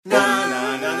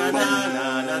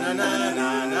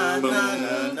Hold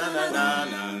on.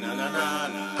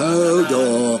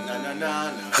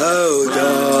 Hold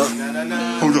on.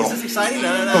 Hold on. This is exciting.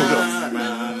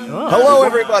 Hello,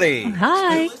 everybody.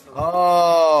 Hi.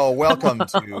 Oh, welcome to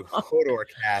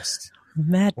Hodorcast.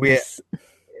 Madness.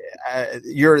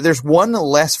 There's one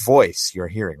less voice you're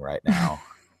hearing right now,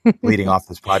 leading off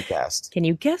this podcast. Can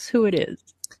you guess who it is?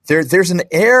 There's an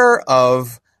air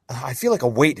of, I feel like a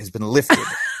weight has been lifted.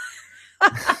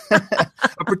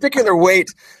 A particular weight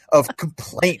of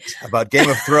complaint about Game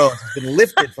of Thrones has been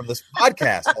lifted from this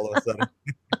podcast all of a sudden.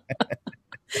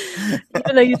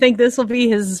 Even though you think this will be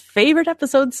his favorite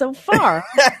episode so far,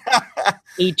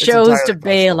 he chose to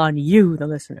bail on you, the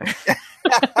listener.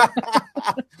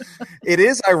 It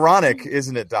is ironic,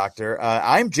 isn't it, Doctor?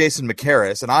 I'm Jason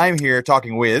McCarris, and I'm here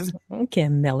talking with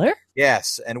Kim Miller.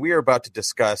 Yes, and we are about to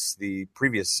discuss the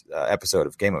previous episode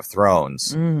of Game of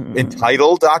Thrones,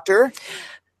 entitled, Doctor?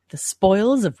 The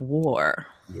Spoils of War.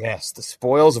 Yes, The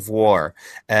Spoils of War.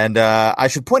 And I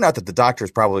should point out that the Doctor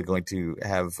is probably going to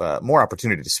have more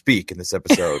opportunity to speak in this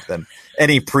episode than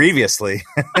any previously.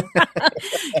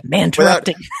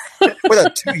 Man-interrupting.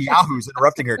 Without two yahoos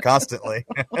interrupting her constantly.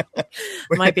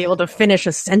 Might be able to finish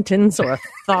a sentence or a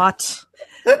thought.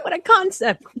 What a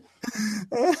concept.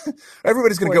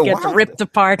 Everybody's going to go, gets wow, ripped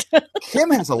apart.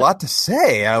 Kim has a lot to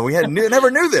say. We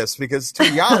never knew this because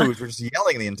two yahoos were just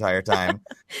yelling the entire time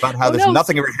about how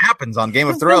nothing ever happens on Game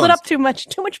of Thrones. Build it up too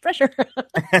much pressure.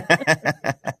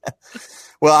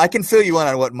 Well, I can fill you in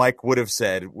on what Mike would have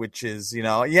said, which is, it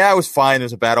was fine,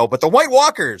 there's a battle, but the White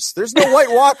Walkers, there's no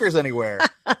White Walkers anywhere.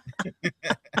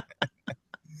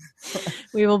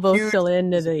 We will both fill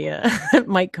into the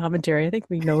Mike commentary. I think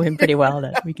we know him pretty well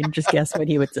that we can just guess what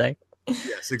he would say.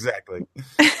 Yes, exactly.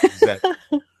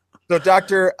 So,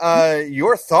 Doctor,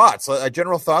 your thoughts,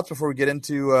 general thoughts before we get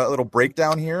into a little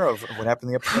breakdown here of what happened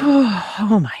in the episode?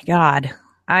 Oh, my God.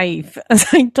 As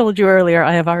I told you earlier,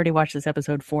 I have already watched this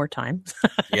episode 4 times.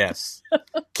 Yes.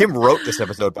 Kim wrote this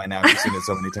episode by now. She's seen it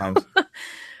so many times.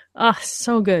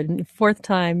 So good. 4th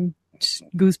time,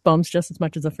 goosebumps just as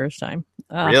much as the first time.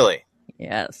 Really?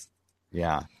 Yes.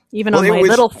 Yeah. Even on my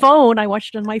little phone, I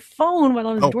watched it on my phone while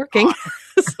I was working.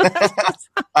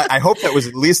 I hope that was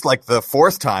at least like the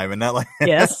 4th time and not like...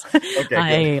 Yes.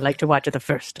 Okay, I like to watch it the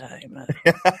first time.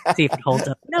 See if it holds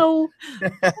up. No.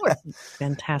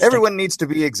 Fantastic. Everyone needs to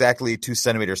be exactly 2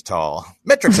 centimeters tall.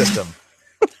 Metric system.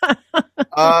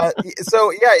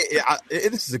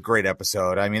 This is a great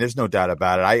episode. I mean, there's no doubt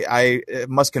about it. I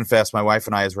must confess, my wife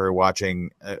and I, as we were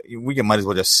watching, we might as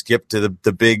well just skip to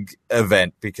the big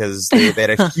event because they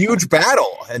had a huge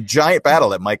battle, a giant battle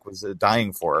that Mike was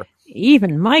dying for.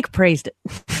 Even Mike praised it.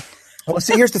 Well,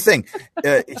 see, here's the thing.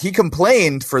 He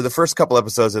complained for the first couple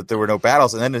episodes that there were no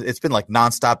battles, and then it's been like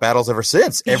nonstop battles ever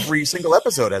since. Every single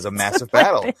episode has a massive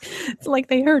battle. It's like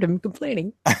they heard him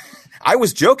complaining. I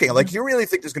was joking. I'm like, you really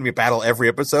think there's going to be a battle every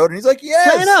episode? And he's like,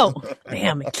 yes. I know.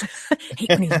 Damn. I hate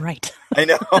when he's right. I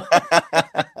know.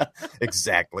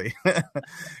 Exactly.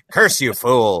 Curse you,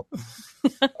 fool.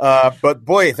 But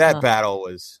boy, that battle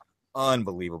was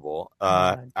unbelievable.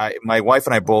 My wife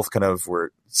and I both kind of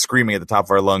were screaming at the top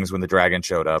of our lungs when the dragon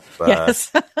showed up.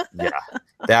 Yes. Yeah,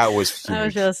 that was huge. I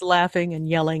was just laughing and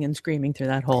yelling and screaming through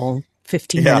that whole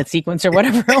 15-minute sequence or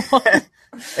whatever it was.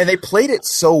 And they played it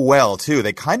so well too.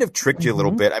 They kind of tricked you a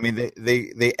little bit. I mean,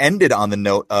 they ended on the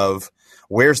note of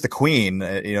where's the queen?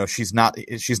 She's not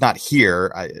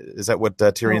here. Is that what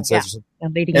Tyrion says? Yeah,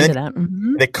 leading into that.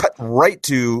 Mm-hmm. They cut right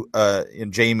to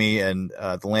Jaime and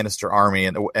the Lannister army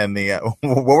and the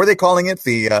what were they calling it?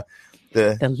 The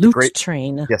loot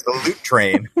train. Yes, the loot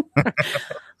train.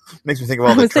 Makes me think of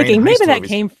all the train thinking maybe that movies.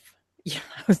 came. Yeah,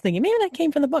 I was thinking maybe that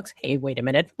came from the books. Hey, wait a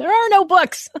minute. There are no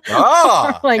books.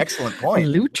 Excellent point.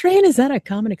 Loot train? Is that a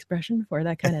common expression for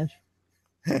that kind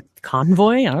of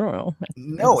convoy? I don't know.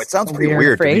 No, it sounds pretty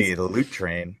weird to me, the loot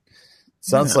train.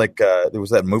 Sounds like there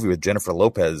was that movie with Jennifer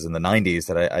Lopez in the 90s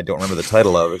that I don't remember the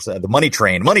title of. It's The Money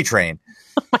Train. Money Train.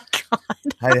 Oh, my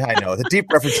God. I know. The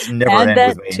deep references never Add end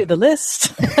that with me. to the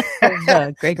list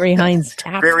of Gregory Hines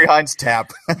Tap. Gregory Hines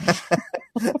Tap.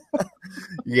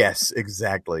 Yes,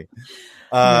 exactly.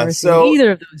 Never seen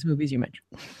either of those movies you mentioned.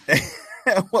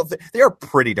 Well, they are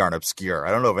pretty darn obscure.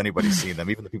 I don't know if anybody's seen them,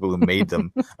 even the people who made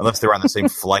them, unless they were on the same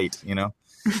flight,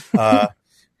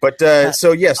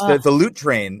 So yes, the loot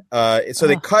train. So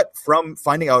they cut from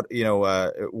finding out,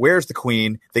 where's the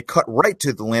queen. They cut right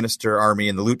to the Lannister army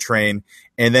and the loot train,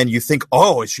 and then you think,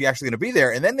 oh, is she actually going to be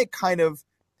there? And then they kind of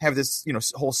have this,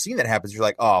 whole scene that happens. You're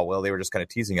like, oh, well, they were just kind of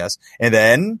teasing us. And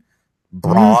then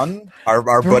Bronn,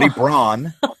 our buddy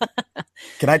Bronn.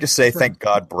 Can I just say, thank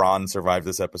God Bronn survived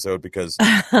this episode because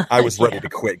I was ready to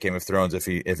quit Game of Thrones if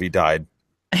he died.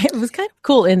 It was kind of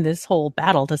cool in this whole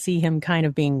battle to see him kind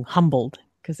of being humbled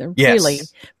because they're Yes. really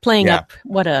playing Yeah. up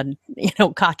what a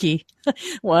cocky.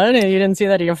 What, you didn't see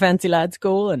that at your fancy lad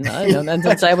school, and then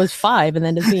since I was 5, and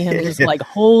then to see him just like,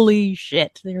 holy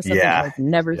shit, there's something Yeah. I've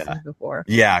never Yeah. seen before.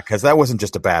 Yeah, because that wasn't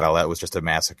just a battle; that was just a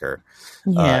massacre.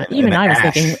 Yeah, and even then I was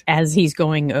Ash. thinking as he's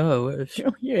going,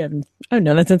 yeah, I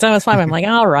know that since I was 5, I'm like,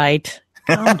 all right,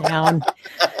 calm down.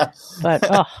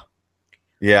 But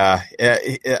Yeah,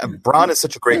 Bronn is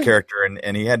such a great character,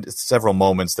 and he had several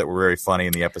moments that were very funny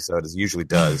in the episode, as he usually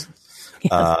does.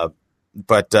 yes.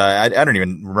 But I don't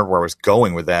even remember where I was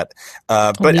going with that.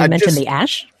 But you I mentioned just, the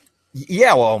ash.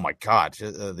 yeah, well, oh my God,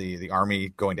 the army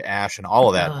going to Ash and all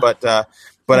of that. But I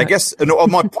Right. guess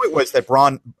my point was that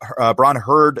Bronn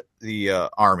heard the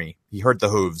army. He heard the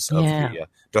hooves of Yeah. the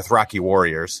Dothraki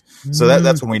warriors. So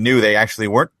that's when we knew they actually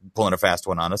weren't pulling a fast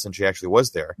one on us, and she actually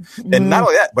was there. And not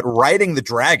only that, but riding the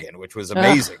dragon, which was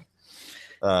amazing.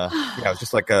 It was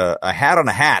just like a hat on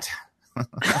a hat.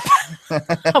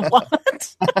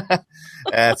 What?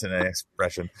 That's an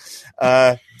expression.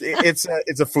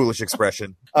 It's a foolish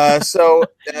expression. But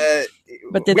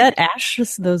did that ash,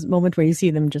 just those moments where you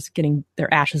see them just getting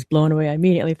their ashes blown away, I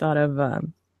immediately thought of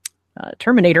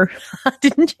Terminator.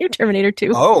 Didn't you? Terminator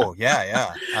 2. Oh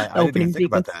yeah. I didn't Opening even think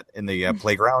about sequence. that in the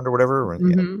playground or whatever. Where,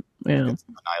 Mhm. Yeah. it's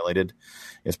annihilated.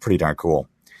 It's pretty darn cool.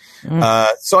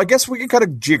 So I guess we can kind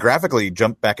of geographically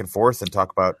jump back and forth and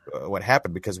talk about what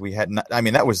happened, because we had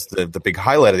that was the big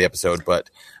highlight of the episode, but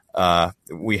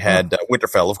we had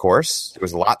Winterfell, of course. There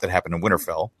was a lot that happened in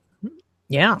Winterfell.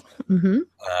 Yeah.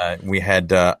 Mm-hmm. We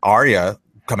had Arya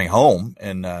coming home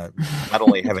and not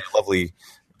only having a lovely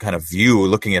kind of view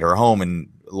looking at her home and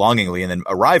longingly, and then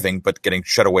arriving, but getting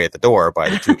shut away at the door by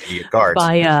the 2 idiot guards.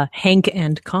 By Hank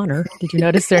and Connor. Did you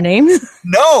notice their names?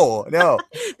 No.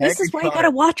 This Hank is and why you Connor.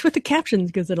 gotta watch with the captions,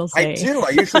 because it'll say. I do. I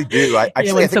usually do. I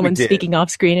When think someone's we did. speaking off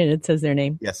screen and it says their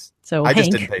name. Yes. So I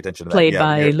just Hank, didn't pay attention to that. played Yeah,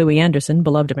 by weird. Louis Anderson,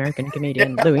 beloved American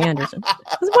comedian Louis Anderson.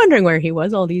 I was wondering where he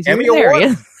was all these years. Emmy There he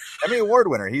Award. is. Emmy Award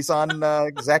winner. He's on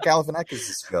Zach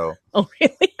Galifianakis' show. Oh,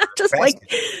 really? I'm just like,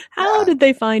 how did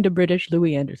they find a British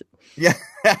Louis Anderson? Yeah.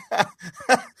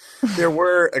 They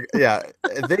were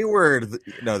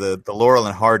the Laurel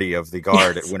and Hardy of the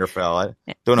guard Yes. at Winterfell.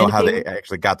 I don't know And how if they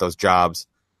actually got those jobs.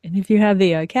 And if you have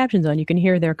the captions on, you can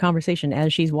hear their conversation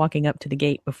as she's walking up to the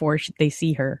gate before they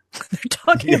see her. They're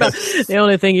talking about the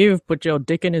only thing you've put your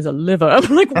dick in is a liver.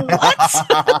 I'm like,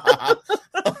 what?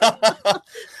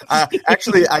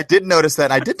 Actually, I did notice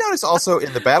that. I did notice also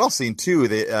in the battle scene too.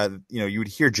 You would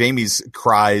hear Jaime's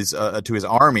cries to his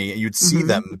army, and you'd see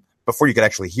them before you could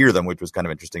actually hear them, which was kind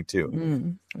of interesting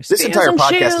too. This entire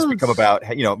podcast has become about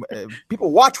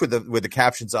people watch with the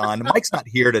captions on. Mike's not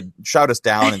here to shout us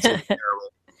down and say it's terrible.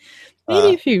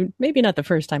 Maybe not the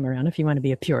first time around if you want to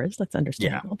be a purist, that's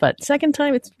understandable. Yeah. But second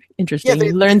time, it's interesting. Yeah,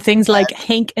 you learn things like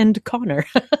Hank and Connor.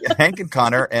 Hank and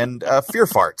Connor and fear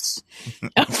farts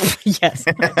Yes.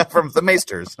 from the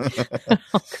Maesters.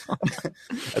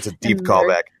 That's a deep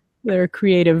callback. Their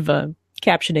creative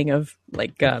captioning of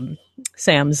like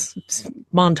Sam's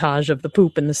montage of the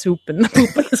poop and the soup and the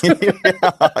poop and the soup.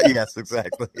 Yes,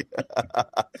 exactly.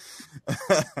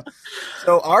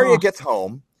 So Arya gets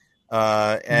home,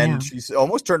 and she's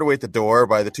almost turned away at the door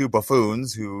by the 2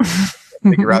 buffoons who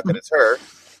figure out that it's her.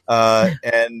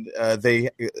 And they,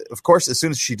 of course, as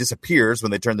soon as she disappears,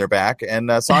 when they turn their back, and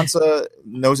Sansa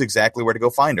knows exactly where to go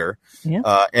find her.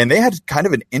 Yeah. And they had kind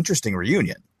of an interesting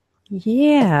reunion.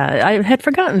 Yeah, I had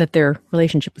forgotten that their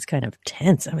relationship was kind of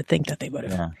tense. I would think that they would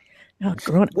have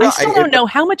outgrown it. Well, I still don't know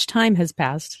how much time has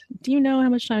passed. Do you know how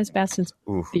much time has passed since,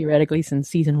 Oof. theoretically, since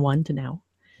season 1 to now?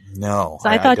 No. So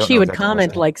I thought don't she know would exactly what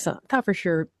comment to say. like, I thought for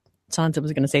sure Sansa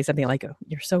was going to say something like, oh,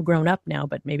 you're so grown up now,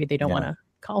 but maybe they don't want to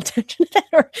call attention to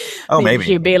that. Or maybe.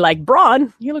 she'd be like,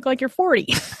 Braun, you look like you're 40.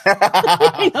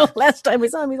 Last time we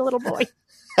saw him, he's a little boy.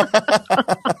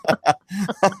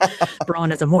 Braun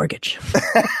has a mortgage.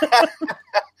 I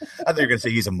thought you were going to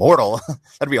say he's immortal.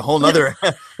 That'd be a whole nother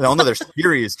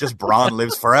series. Just Bronn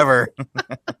lives forever.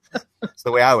 That's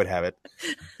the way I would have it.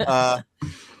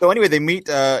 So anyway, they meet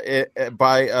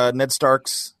by Ned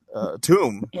Stark's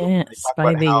tomb. Yes, talk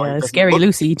by about how it the doesn't Scary look-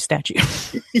 Lucy statue.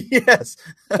 Yes,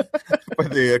 by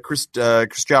the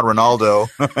Cristiano Ronaldo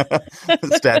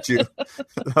statue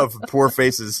of poor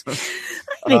faces. I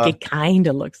think it kind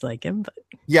of looks like him, but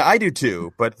Yeah, I do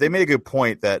too. But they made a good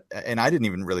point that, and I didn't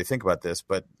even really think about this,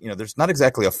 but there's not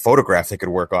exactly a photograph they could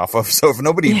work off of. So if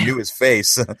nobody knew his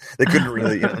face, they couldn't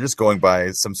really, just going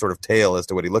by some sort of tale as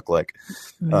to what he looked like.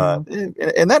 In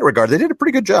that regard, they did a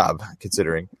pretty good job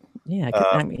considering. yeah,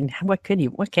 I mean, what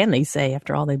can they say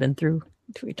after all they've been through?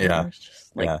 to each Yeah. other. It's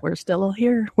just like, Yeah. we're still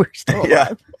here. We're still Yeah.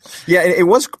 alive. Yeah, it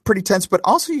was pretty tense, but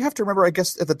also you have to remember, I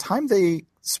guess, at the time they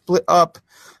split up,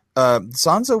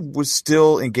 Sansa was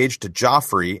still engaged to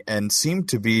Joffrey and seemed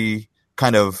to be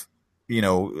kind of,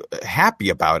 happy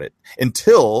about it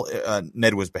until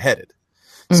Ned was beheaded.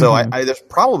 So I there's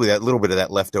probably that little bit of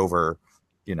that leftover,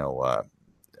 Well,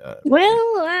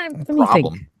 let me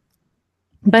problem. think.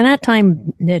 By that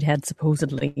time, Ned had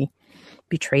supposedly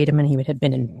betrayed him, and he had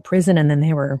been in prison, and then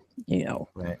they were,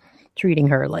 Right. treating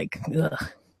her like, ugh,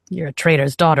 you're a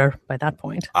traitor's daughter by that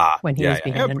point. When he was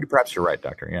beheaded. Perhaps you're right,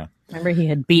 Doctor. Yeah. Remember, he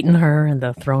had beaten her in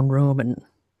the throne room and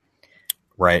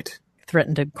Right.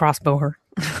 threatened to crossbow her.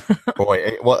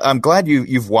 Boy, well, I'm glad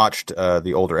you've watched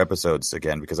the older episodes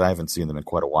again, because I haven't seen them in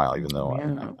quite a while. Even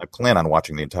though I plan on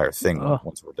watching the entire thing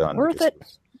once we're done. Worth it.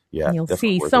 Yeah, and you'll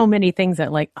see so many things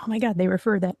that, like, oh my god, they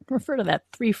refer to that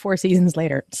 3-4 seasons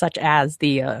later, such as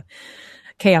the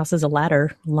chaos is a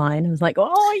ladder line. It was like,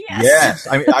 oh yes. Yes,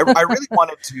 I mean, I really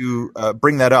wanted to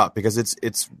bring that up because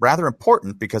it's rather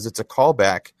important, because it's a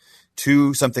callback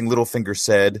to something Littlefinger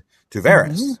said to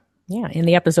Varys. Mm-hmm. Yeah, in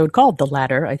the episode called "The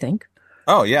Ladder," I think.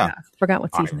 Oh yeah, forgot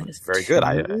what season it is. Very good.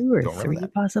 I Two or don't remember three,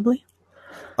 that. possibly.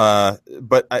 But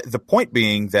the point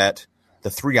being that the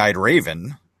three-eyed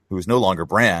raven, who is no longer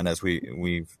Bran, as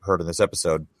we've heard in this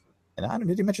episode, and I don't know,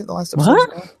 did he mention it in the last episode?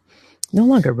 What? No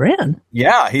longer Bran.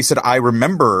 Yeah, he said, I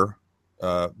remember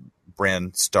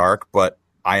Bran Stark, but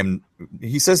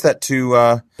he says that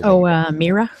to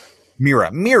Mira.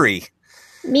 Miri.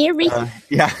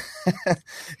 Yeah.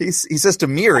 he says to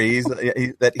Miri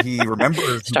that he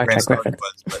remembers who Bran Stark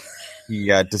was, but he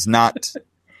does not.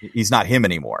 He's not him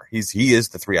anymore. He is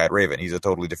the three-eyed raven. He's a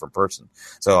totally different person.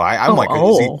 So I'm like,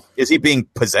 is he being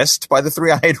possessed by the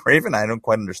three-eyed raven? I don't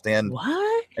quite understand.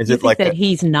 What? Is you it think like that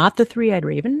he's not the three-eyed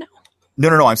raven now?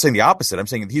 No. I'm saying the opposite. I'm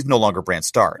saying he's no longer Bran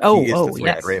Stark. He is the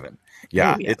three-eyed raven.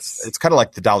 Yeah, yes. It's kind of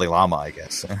like the Dalai Lama, I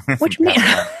guess. Which made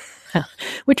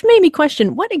me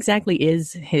question, what exactly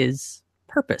is his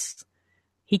purpose?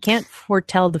 He can't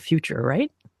foretell the future,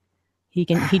 right? He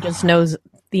just knows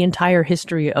the entire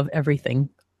history of everything.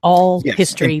 All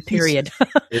history, period.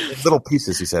 Little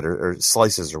pieces, he said, or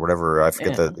slices, or whatever. I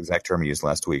forget the exact term he used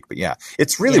last week. But yeah,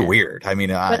 it's really weird. I mean,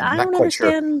 but I'm I not don't quite sure.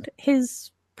 understand his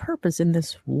purpose in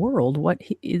this world. What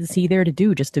is he there to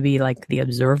do? Just to be like the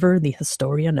observer, the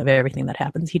historian of everything that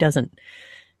happens? He doesn't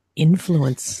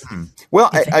influence.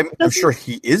 Well, I'm sure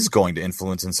he is going to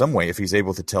influence in some way if he's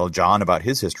able to tell Jon about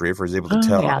his history, if he's able to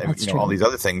tell all these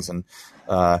other things. And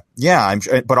I'm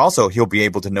sure, but also he'll be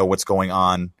able to know what's going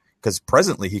on, because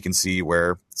presently he can see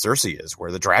where Cersei is,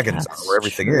 where the dragons are, where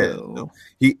everything is. So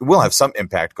he will have some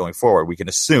impact going forward. We can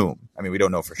assume. I mean, we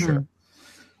don't know for sure.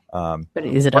 But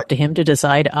is it up to him to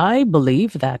decide? I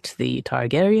believe that the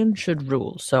Targaryen should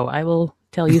rule, so I will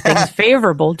tell you things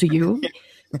favorable to you.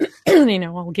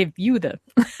 I'll give you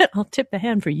I'll tip the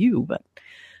hand for you. But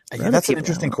that's an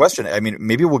interesting question. I mean,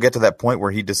 maybe we'll get to that point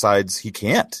where he decides he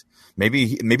can't.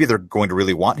 Maybe they're going to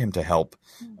really want him to help.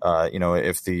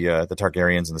 If the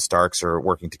Targaryens and the Starks are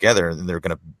working together, and they're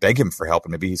going to beg him for help,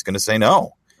 and maybe he's going to say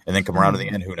no, and then come around to the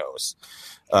end. Who knows?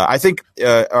 I think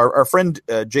our friend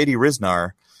J.D.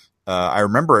 Riznar, I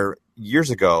remember years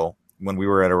ago when we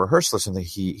were at a rehearsal or something,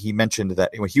 he mentioned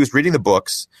that when he was reading the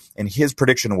books, and his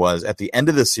prediction was at the end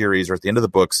of the series or at the end of the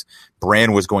books,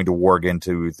 Bran was going to warg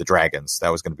into the dragons.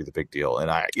 That was going to be the big deal.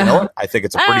 And I think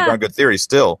it's a pretty darn good theory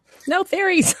still. No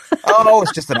theories.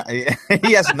 It's just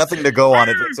he has nothing to go on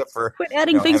it except for quit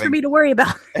adding things for me to worry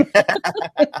about. To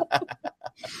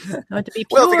be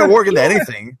pure, if you can warg into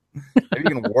anything, maybe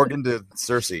you can warg into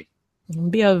Cersei.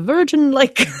 Be a virgin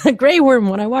like a Grey Worm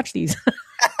when I watch these.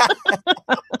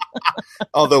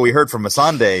 Although we heard from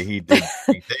Missandei, he did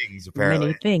many things,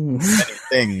 apparently. Many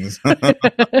things.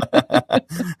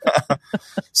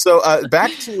 So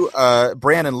back to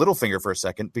Bran and Littlefinger for a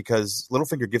second, because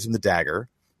Littlefinger gives him the dagger,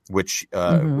 which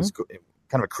was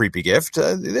kind of a creepy gift.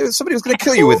 Somebody was going to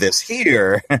kill you with this.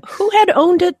 Here. Who had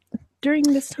owned it during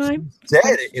this time? Said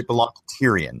it belonged to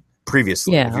Tyrion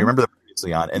previously. Yeah. If you remember the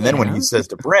previously on. And then when he says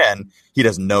to Bran, he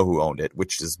doesn't know who owned it,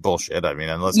 which is bullshit. I mean,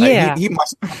 unless he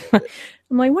must have owned it.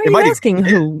 I'm like, why are you asking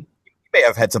who? He may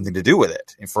have had something to do with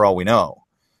it, for all we know.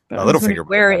 Littlefinger,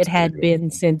 where it had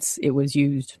been since it was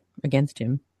used against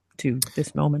him to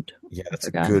this moment. Yeah, that's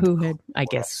a good who had. I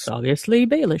guess obviously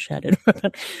Baelish had it, but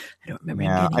I don't remember.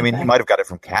 Yeah, I mean, he might have got it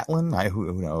from Catelyn.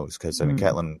 Who knows? Because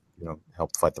Catelyn,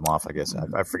 helped fight them off. I guess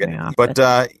I forget. Yeah, but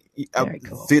cool.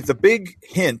 the big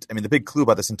hint, the big clue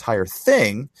about this entire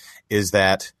thing is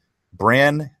that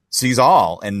Bran sees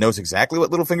all and knows exactly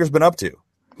what Littlefinger's been up to.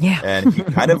 Yeah, and he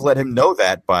kind of let him know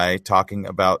that by talking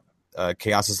about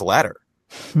Chaos is the Ladder.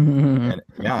 And,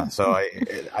 yeah, so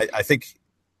I think,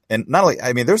 and not only,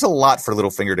 I mean, there's a lot for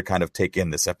Littlefinger to kind of take in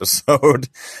this episode.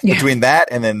 Between that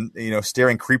and then,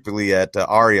 staring creepily at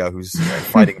Arya, who's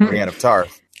fighting Brienne of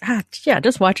Tarth. Yeah,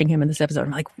 just watching him in this episode, I'm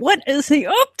like, what is he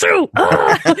up to?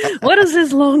 What is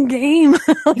his long game?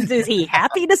 Is he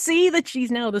happy to see that she's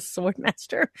now the sword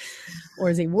master? Or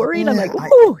is he worried? I'm like,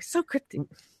 ooh, so cryptic.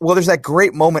 Well, there's that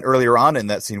great moment earlier on in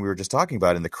that scene we were just talking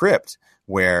about in the crypt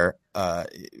where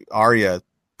Arya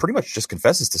pretty much just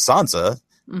confesses to Sansa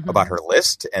about her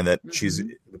list and that she's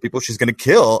the people she's going to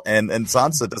kill, and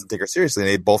Sansa doesn't take her seriously, and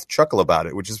they both chuckle about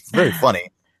it, which is very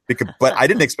funny. But I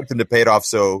didn't expect them to pay it off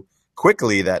so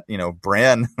quickly that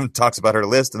Bran talks about her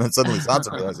list, and then suddenly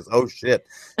Sansa realizes, oh shit,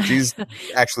 she's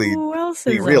actually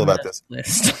being real about this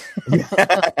list.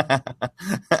 I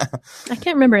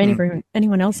can't remember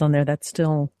anyone else on there that's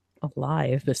still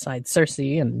alive besides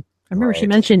Cersei, and I remember she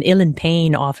mentioned Ilyn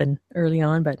Payne often early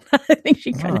on, but I think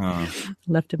she kind of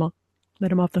let him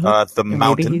off the hook. The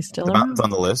mountain's on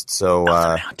the list, so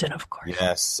the mountain, of course.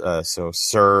 Yes, so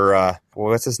Sir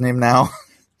what's his name now?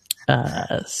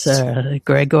 Sir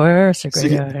Gregor.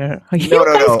 You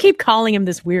guys keep calling him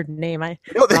this weird name.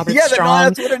 Robert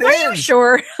Strong. That's what it is. Are you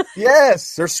sure? Yes,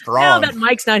 Sir Strong. Now that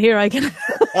Mike's not here, I can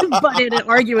butt in and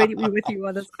argue with you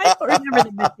on this. I don't remember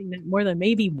them mentioning that more than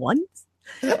maybe once,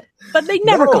 but they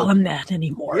never call him that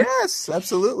anymore. Yes,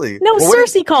 absolutely. No,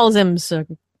 Cersei calls him Sir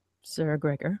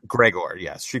Gregor. Gregor,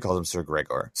 yes, she calls him Sir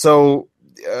Gregor. So.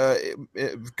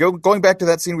 Going back to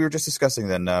that scene we were just discussing,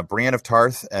 then Brienne of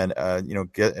Tarth, and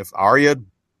if Arya,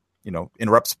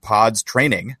 interrupts Pod's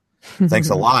training, thanks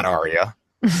a lot, Arya.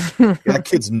 That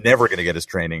kid's never going to get his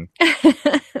training.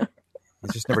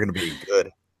 He's just never going to be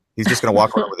good. He's just going to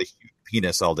walk around with a huge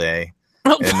penis all day.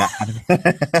 And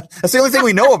that's the only thing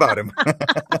we know about him. I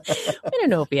don't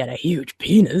know if he had a huge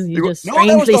penis. He just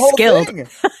strangely skilled.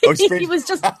 He was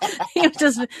just.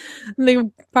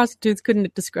 The prostitutes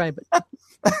couldn't describe it.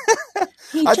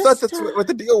 I thought that's what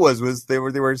the deal was. They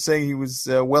were saying he was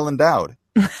well endowed.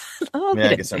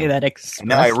 I guess say that expressly.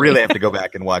 Now I really have to go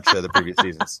back and watch the previous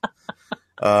seasons.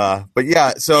 But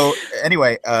yeah, so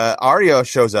anyway, Arya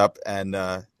shows up and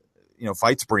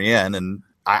fights Brienne, and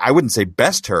I wouldn't say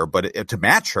best her, but to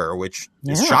match her, which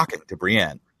is shocking to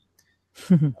Brienne.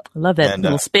 I love that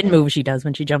little spin move she does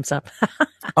when she jumps up.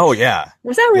 Oh yeah,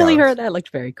 was that really her? That looked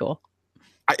very cool.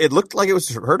 It looked like it was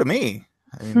her to me.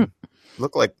 I mean,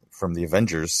 looked like from the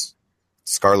Avengers,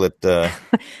 Scarlet.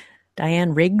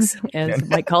 Diane Riggs, as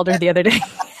Mike called her the other day.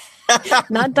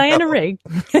 Not Diana Rigg.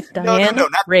 Diane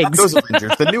not Riggs. Not those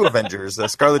Avengers, the new Avengers,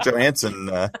 Scarlett Johansson,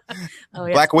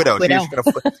 Black Widow. She's kind of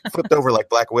flipped over like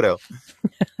Black Widow.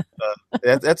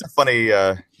 That's a funny,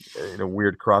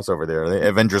 weird crossover there. The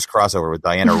Avengers crossover with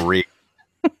Diana Rigg.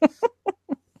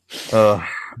 I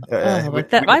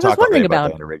was wondering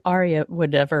about Arya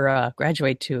would ever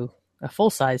graduate to a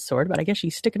full-size sword, but I guess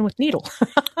she's sticking with needle.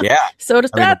 Yeah.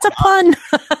 That's a pun.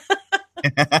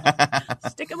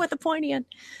 Sticking with the pointy end.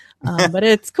 But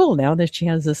it's cool now that she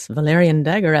has this Valyrian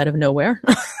dagger out of nowhere.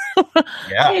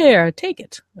 Yeah. Here, take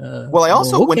it. Well, I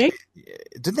also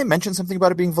didn't they mention something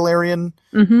about it being Valyrian?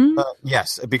 Mm-hmm.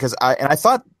 Yes, because I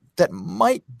thought that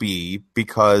might be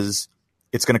because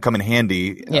it's going to come in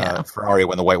handy for Arya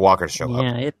when the White Walkers show up.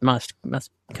 Yeah, it must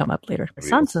come up later. Maybe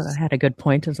Sansa had a good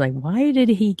point. It was like, why did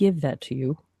he give that to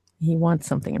you? He wants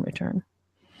something in return.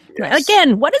 Yes.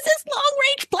 Again, what is his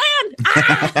long-range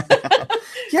plan?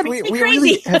 Yeah, we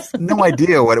really have no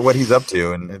idea what he's up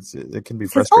to, and it can be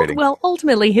frustrating. Well,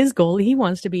 ultimately, his goal, he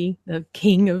wants to be the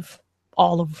king of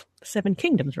all of 7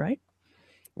 kingdoms, right?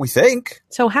 We think.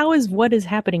 So how is what is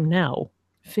happening now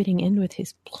fitting in with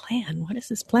his plan? What is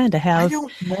his plan to have? I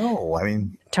don't know. I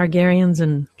mean, Targaryens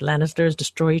and Lannisters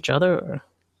destroy each other? Or,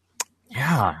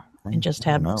 and just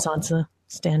have Sansa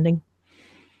standing?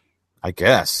 I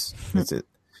guess. That's it.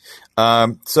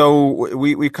 So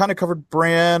we kind of covered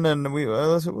Bran, and we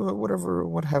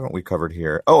what haven't we covered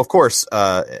here? Oh, of course,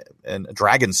 and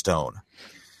Dragonstone,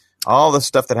 all the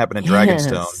stuff that happened in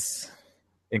Dragonstone,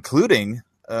 including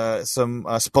some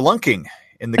spelunking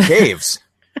in the caves.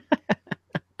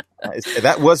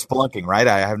 That was spelunking, right?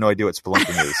 I have no idea what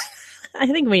spelunking is. I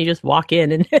think when you just walk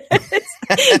in and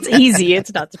it's easy,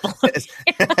 it's not spelunking.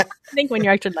 I think when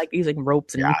you're actually like using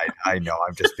ropes. And I know.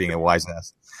 I'm just being a wise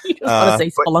ass. You just want to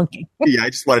say spelunking. I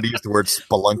just wanted to use the word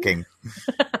spelunking.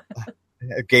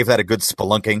 I gave that a good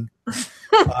spelunking.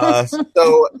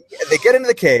 So they get into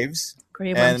the caves.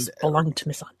 Grey Worm spelunked,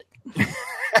 Miss Aunt.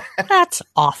 That's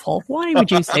awful. Why would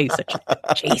you say such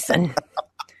a Jason?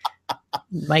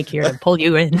 Mike here to pull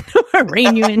you in,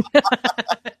 rein you in.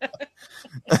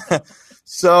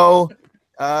 So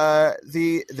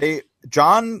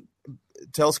Jon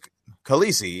tells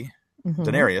Khaleesi,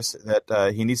 Daenerys,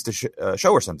 that he needs to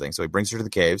show her something. So he brings her to the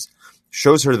caves,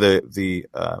 shows her the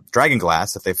dragon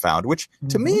glass that they found, which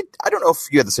to me, I don't know if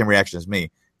you had the same reaction as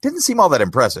me, didn't seem all that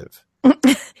impressive.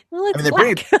 Well, it's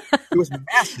black. It was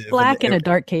massive. Black in a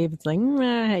dark cave. It's like,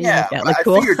 yeah, that look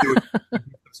cool. I figured it would be some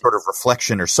sort of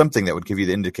reflection or something that would give you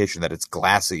the indication that it's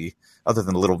glassy, other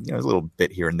than a little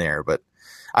bit here and there. But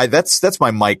that's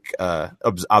my Mike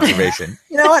observation.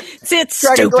 You know what? It's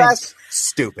Dragon stupid. glass,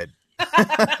 stupid.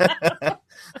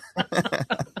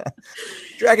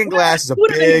 Dragon glass is a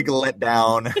big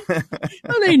letdown.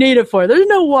 What do they need it for? There's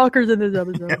no walkers in this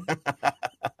episode.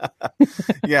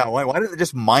 Yeah, why didn't they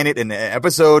just mine it in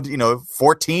episode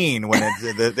 14 when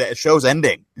the show's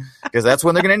ending? Because that's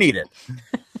when they're going to need it.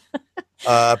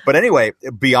 But anyway,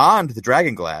 beyond the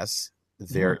dragon glass,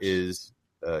 there is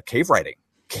cave writing.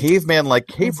 Caveman-like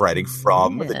cave writing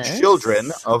from the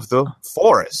children of the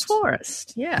forest.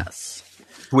 Forest, yes.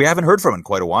 We haven't heard from in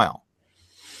quite a while.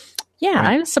 Yeah,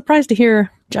 I was surprised to hear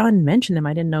John mention them.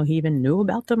 I didn't know he even knew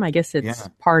about them. I guess it's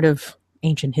part of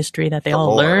ancient history that they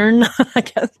all learn, I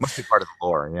guess. Must be part of the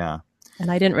lore, yeah. And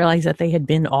I didn't realize that they had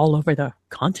been all over the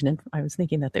continent. I was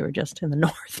thinking that they were just in the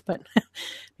north, but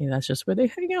maybe that's just where they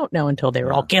hang out now until they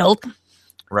were all killed.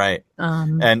 Right.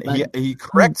 And he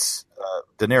corrects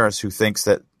Daenerys, who thinks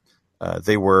that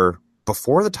they were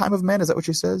before the time of men. Is that what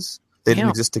she says? They didn't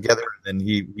exist together. And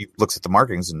he looks at the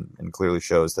markings and clearly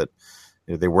shows that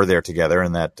they were there together,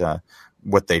 and that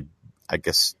what they, I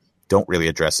guess, don't really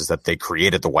address is that they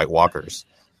created the White Walkers.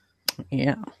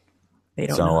 Yeah. They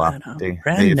don't know that. Huh? They've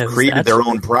created their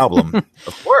own problem.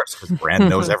 Of course, because Bran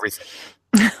knows everything.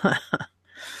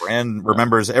 Bran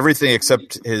remembers everything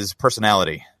except his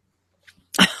personality.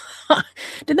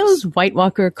 Did those White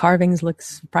Walker carvings look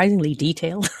surprisingly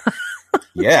detailed?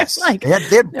 Yes. They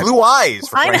had blue eyes.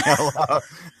 For crying out loud.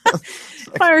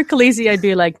 If I were Khaleesi, I'd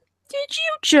be like, did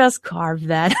you just carve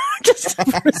that? Just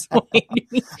to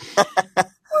persuade me. Or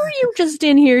were you just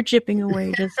in here chipping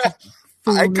away just to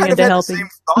fool me into helping? The same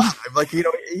thought. I'm like, he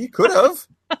could have.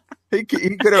 He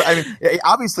could have. I mean,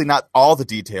 obviously not all the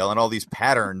detail and all these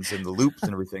patterns and the loops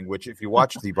and everything, which if you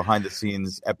watch the behind the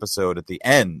scenes episode at the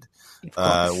end,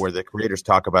 where the creators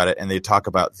talk about it, and they talk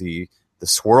about the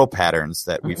swirl patterns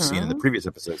that we've seen in the previous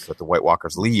episodes that the White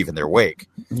Walkers leave in their wake.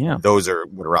 Yeah. Those are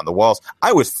what are around the walls.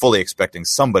 I was fully expecting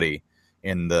somebody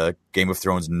in the Game of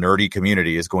Thrones nerdy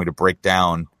community is going to break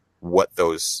down what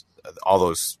all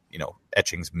those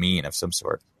etchings mean of some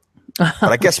sort. But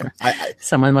I guess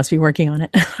someone must be working on it.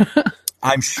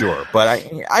 I'm sure, but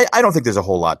I don't think there's a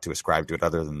whole lot to ascribe to it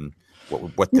other than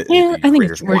what the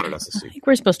creators wanted us to see. I think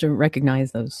we're supposed to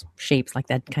recognize those shapes, like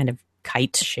that kind of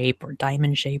kite shape or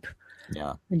diamond shape.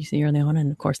 Yeah. Did you see early on?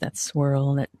 And of course, that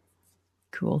swirl, that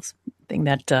cool thing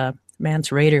that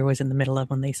Mance Raider was in the middle of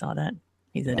when they saw that.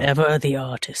 He said, "Ever the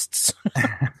artists."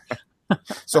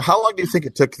 So, how long do you think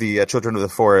it took the Children of the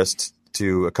Forest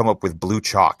to come up with blue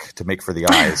chalk to make for the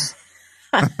eyes?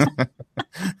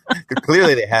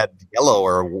 Clearly, they had yellow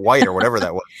or white or whatever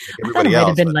that was. Like everybody else might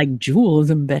have been like jewels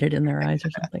embedded in their eyes or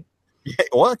something. Yeah,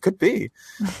 well, it could be.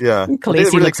 Yeah.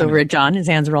 Khaleesi looks over at John. His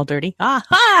hands are all dirty.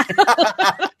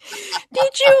 Aha!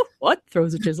 Did you? What?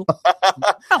 Throws a chisel.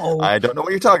 Oh. I don't know what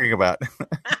you're talking about.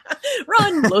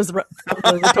 Run! Blows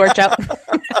the torch out.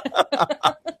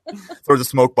 Throws a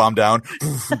smoke bomb down.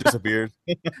 Disappears.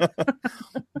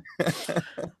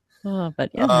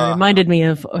 But yeah, it reminded me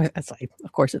of,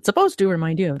 of course, it's supposed to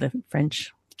remind you of the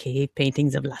French cave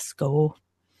paintings of Lascaux.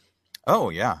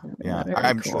 Oh, yeah. Yeah.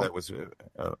 I'm cool. sure that was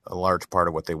a large part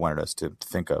of what they wanted us to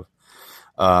think of.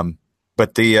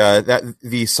 But the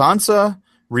Sansa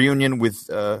reunion with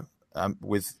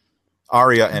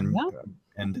Arya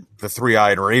and the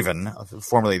Three-Eyed Raven,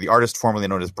 the artist formerly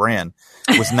known as Bran,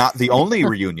 was not the only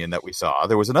reunion that we saw.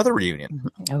 There was another reunion.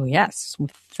 Oh, yes.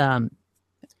 With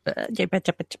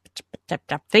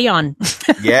Theon.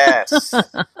 Yes.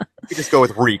 You just go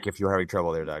with Reek if you're having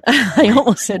trouble there, Doctor. I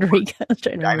almost said Reek. I was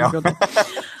trying to remember.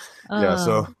 Yeah,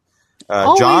 so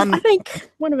John. I think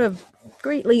one of the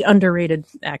greatly underrated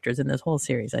actors in this whole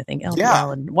series, I think, Elton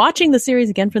Allen. Watching the series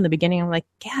again from the beginning, I'm like,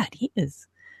 God, he is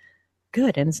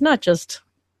good. And it's not just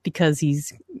because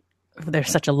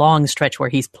there's such a long stretch where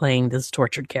he's playing this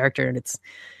tortured character and it's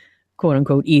quote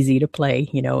unquote easy to play,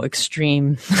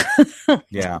 extreme.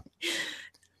 Yeah.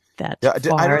 That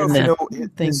far I don't know if you know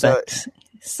thing, but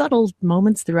subtle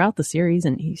moments throughout the series,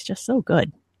 and he's just so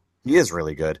good. He is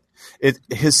really good.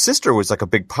 His sister was like a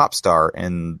big pop star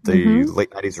in the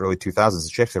late 90s, early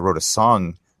 2000s. She actually wrote a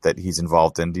song that he's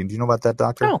involved in. Do you know about that,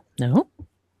 Doctor? Oh, no.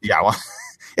 Yeah, well,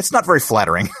 it's not very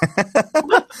flattering.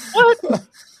 What?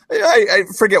 I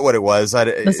forget what it was.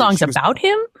 The song's about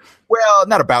him? Well,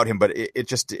 not about him, but it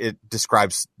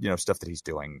describes stuff that he's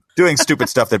doing stupid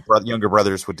stuff that younger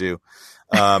brothers would do.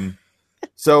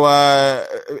 So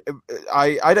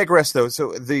I digress, though.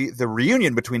 So the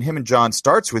reunion between him and Jon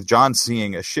starts with Jon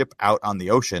seeing a ship out on the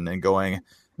ocean and going,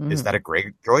 "Is that a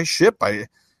Greyjoy ship?"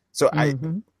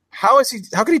 How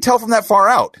can he tell from that far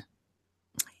out?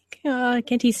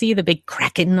 Can't he see the big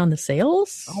kraken on the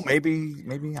sails? Oh, maybe.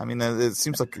 I mean, it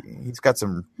seems like he's got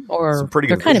some pretty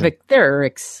good vision. They're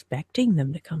expecting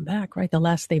them to come back, right? The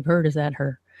last they've heard is that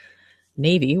her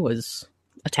navy was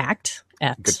attacked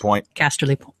at Good point.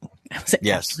 Casterly Point.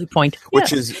 Yes. Casterly Point.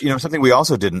 Which is, something we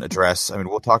also didn't address. I mean,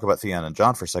 we'll talk about Theon and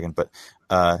Jon for a second, but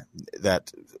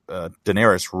that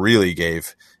Daenerys really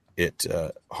gave it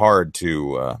hard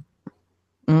to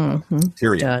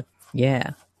Tyrion.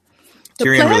 Yeah. The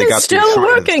Tyrion really got still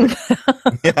working.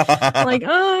 Like,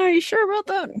 are you sure about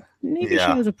that? Maybe she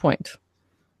has a point.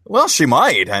 Well, she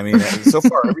might. I mean, so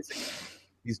far everything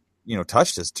he's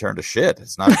touched has turned to shit.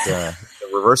 It's not the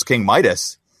reverse King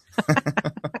Midas.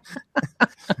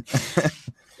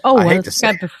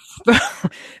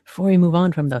 Before we move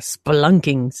on from the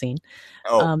spelunking scene,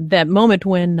 that moment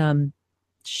when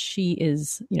she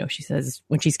is, she says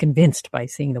when she's convinced by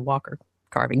seeing the Walker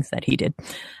carvings that he did,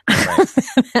 right.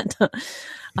 that,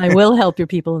 I will help your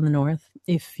people in the north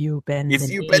if you bend the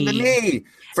knee. Bend the knee.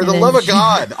 For the love of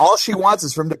God, all she wants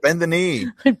is for him to bend the knee.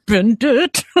 I bend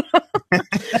it.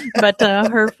 But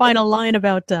her final line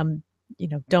about,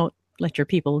 don't let your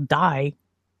people die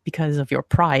because of your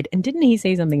pride. And didn't he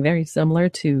say something very similar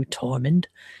to Tormund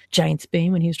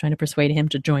Giantsbane when he was trying to persuade him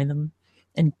to join them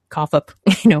and cough up,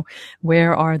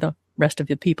 where are the rest of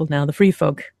the people now, the free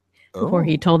folk? Before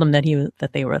he told them that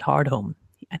they were at Hardhome.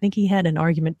 I think he had an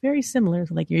argument very similar.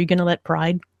 Like, are you going to let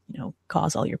pride,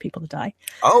 cause all your people to die?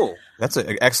 Oh, that's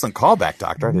an excellent callback,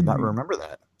 Doctor. I did not remember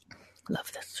that. Love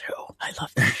this show. I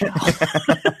love this show.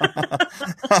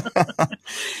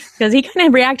 Because he kind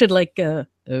of reacted like, I've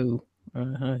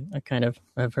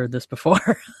heard this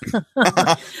before.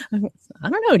 I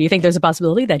don't know. Do you think there's a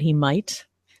possibility that he might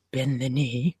bend the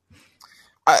knee?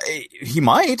 He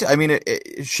might. I mean,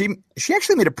 she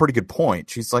actually made a pretty good point.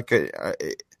 She's like,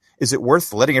 is it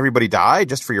worth letting everybody die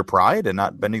just for your pride and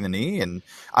not bending the knee? And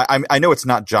I know it's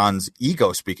not Jon's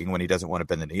ego speaking when he doesn't want to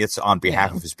bend the knee. It's on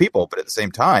behalf of his people. But at the same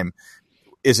time,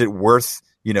 is it worth,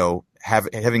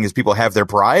 having his people have their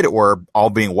pride or all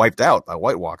being wiped out by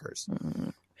White Walkers?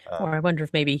 Or I wonder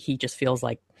if maybe he just feels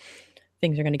like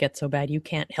things are going to get so bad you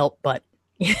can't help but,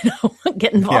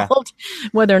 get involved,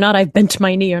 whether or not I've bent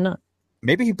my knee or not.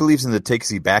 Maybe he believes in the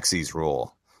takesy backsies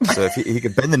rule. So if he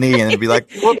could bend the knee and then be like,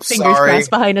 whoops, Fingers sorry.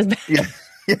 crossed behind his back. Yeah.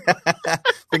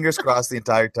 Fingers crossed the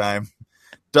entire time.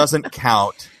 Doesn't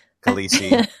count,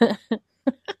 Khaleesi.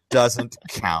 Doesn't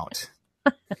count.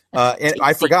 And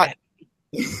I forgot,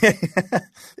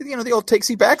 the old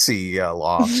takesy backsy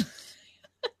law.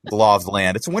 The law of the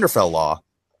land. It's a Winterfell law.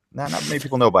 Not many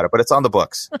people know about it, but it's on the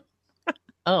books.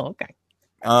 Oh, okay.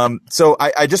 So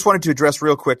I just wanted to address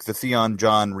real quick the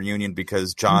Theon-Jon reunion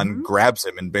because Jon grabs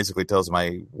him and basically tells him,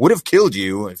 I would have killed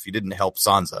you if you didn't help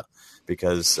Sansa.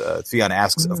 Because Theon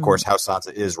asks, of course, how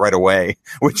Sansa is right away,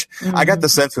 which I got the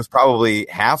sense was probably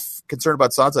half concerned about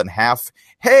Sansa and half,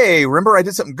 hey, remember I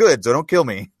did something good, so don't kill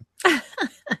me. I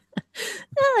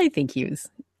think he was,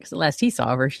 because the last he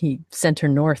saw her, he sent her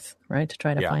north, right, to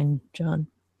try to find Jon.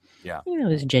 Yeah.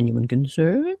 There's a genuine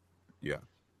concern. Yeah.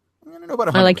 I don't know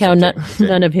about I like how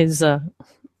none of his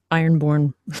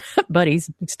Ironborn buddies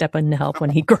step in to help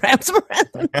when he grabs him around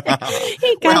the neck.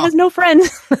 He has no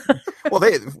friends. Well,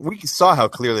 we saw how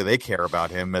clearly they care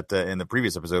about him in the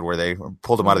previous episode where they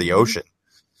pulled him out of the ocean.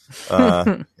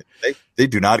 They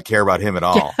do not care about him at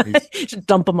all. Just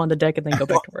dump him on the deck and then go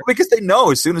back to work. Because they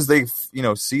know as soon as they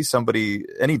see somebody,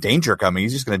 any danger coming,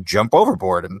 he's just going to jump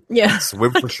overboard and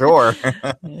swim for shore.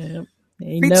 They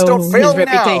Beats know don't fail his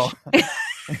now. reputation.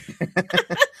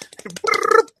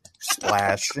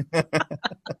 Splash.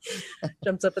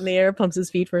 Jumps up in the air, pumps his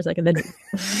feet for a second, then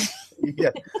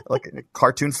like a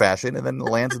cartoon fashion, and then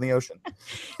lands in the ocean.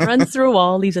 Runs through a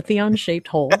wall, leaves a Theon-shaped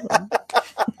hole.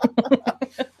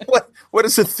 What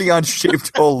does a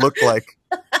Theon-shaped hole look like?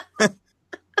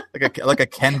 like a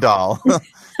Ken doll.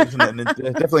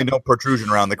 Definitely no protrusion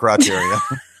around the crotch area.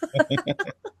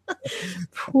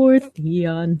 Poor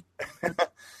Theon.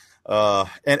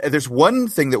 And there's one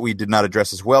thing that we did not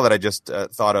address as well that I just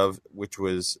thought of, which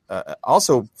was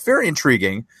also very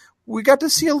intriguing. We got to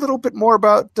see a little bit more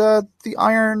about the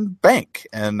Iron Bank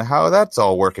and how that's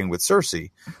all working with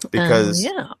Cersei, because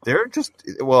they're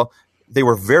they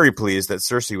were very pleased that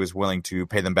Cersei was willing to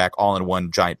pay them back all in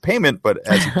one giant payment. But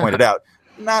as you pointed out,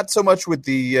 not so much with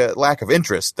the lack of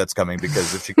interest that's coming,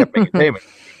 because if she kept making payments,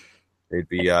 they'd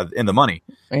be in the money.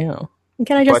 Yeah.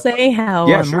 Can I just say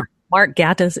how sure. Mark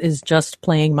Gatiss is just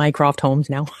playing Mycroft Holmes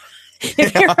now?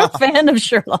 If you're a fan of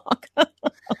Sherlock.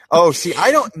 Oh, see, I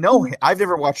don't know. I've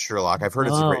never watched Sherlock. I've heard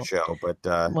it's a great show, but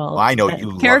I know you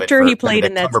love it. Character he played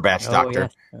in that Cumberbatch Doctor.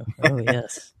 Yes. Oh,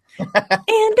 yes. And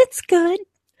it's good.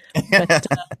 But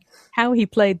how he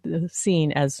played the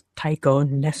scene as Tycho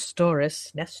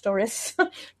Nestoris.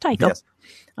 Tycho. Yes.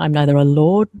 I'm neither a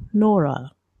lord nor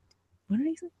a... What did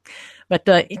he say? But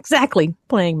exactly,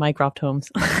 playing Mycroft Holmes.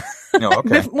 No,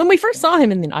 okay. When we first saw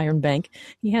him in the Iron Bank,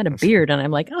 he had a beard, and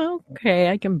I'm like, oh, okay,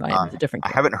 I can buy him with a different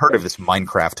character. I haven't heard of this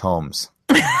Minecraft Holmes.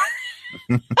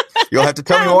 You'll have to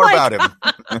tell me more about him.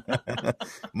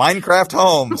 Minecraft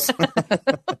Holmes.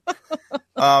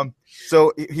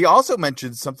 So he also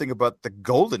mentioned something about the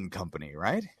Golden Company,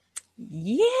 right?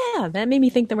 Yeah, that made me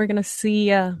think that we're going to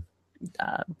see... I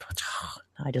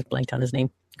just blanked on his name.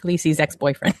 Khaleesi's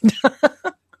ex-boyfriend.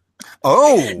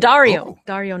 Dario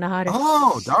Naharis.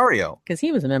 Oh, Dario. Because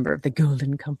he was a member of the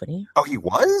Golden Company. Oh, he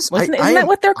was? Isn't that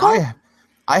what they're called?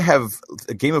 I have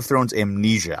Game of Thrones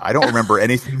amnesia. I don't remember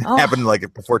anything that happened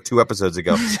like before 2 episodes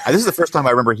ago. This is the first time I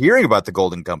remember hearing about the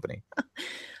Golden Company.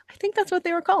 I think that's what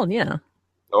they were called, yeah.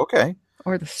 Okay.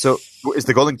 So is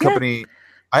the Golden Company... Yeah.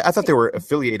 I thought they were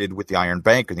affiliated with the Iron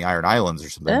Bank and the Iron Islands or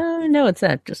something. No, it's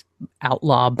a just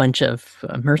outlaw bunch of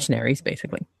mercenaries,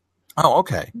 basically. Oh,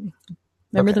 okay.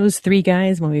 Remember those 3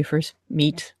 guys when we first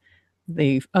meet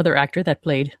the other actor that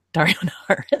played Dario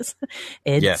Naharis?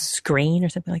 Ed Skrein or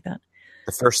something like that.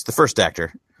 The first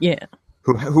actor. Yeah.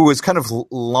 Who was kind of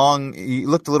long. He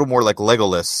looked a little more like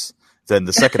Legolas than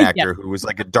the second actor, who was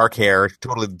like a dark hair,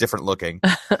 totally different looking.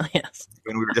 Yes.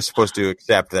 And we were just supposed to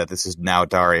accept that this is now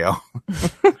Dario.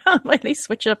 Why they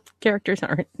switch up characters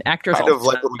or actors? Kind of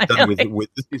like what we've done with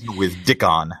this season with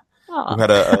Dickon. Oh. Who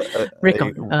had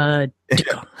Rickon.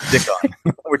 Dickon,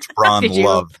 which Bronn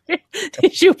loved.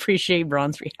 Did you appreciate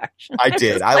Bronn's reaction? I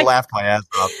did. I laughed my ass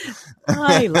off.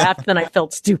 I laughed, then I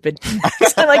felt stupid.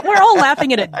 So, like, we're all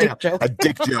laughing at a dick joke. A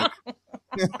dick joke.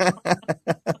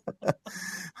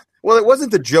 Well, it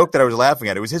wasn't the joke that I was laughing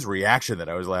at. It was his reaction that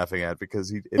I was laughing at,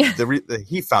 because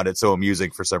he found it so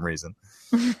amusing for some reason.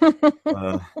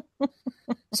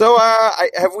 So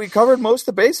have we covered most of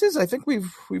the bases? I think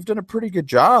we've done a pretty good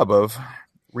job of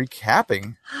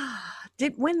recapping.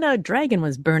 When the dragon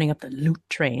was burning up the loot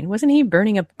train, wasn't he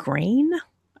burning up grain?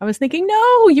 I was thinking,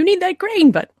 no, you need that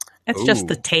grain, but that's just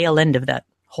the tail end of that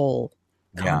whole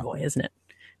convoy, isn't it?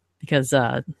 Because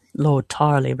Lord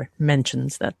Tarley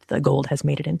mentions that the gold has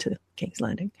made it into King's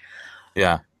Landing.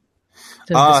 Yeah.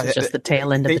 So this is just the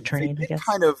tail end of the train, I guess.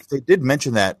 They did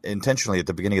mention that intentionally at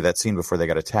the beginning of that scene before they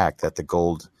got attacked, that the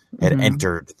gold had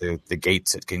entered the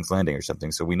gates at King's Landing or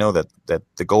something. So we know that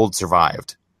the gold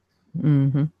survived.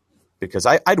 Mm-hmm. Because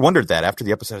I'd wondered that after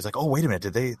the episode. I was like, oh, wait a minute.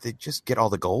 Did they just get all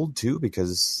the gold too?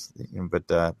 Because, but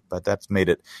that's made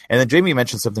it. And then Jamie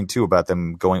mentioned something too about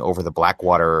them going over the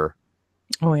Blackwater.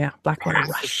 Oh, yeah. Blackwater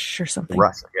Rush or something.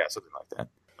 Yeah, something like that.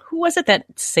 Who was it that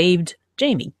saved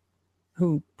Jamie?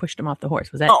 Who pushed him off the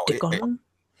horse? Was that Dickon?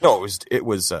 No, it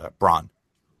was Bronn.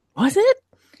 Was it?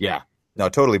 Yeah. No,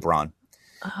 totally Bronn.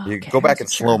 Oh, you go back and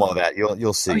slow-mo that.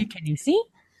 You'll see. Oh, can you see?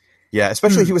 Yeah,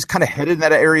 especially he was kind of headed in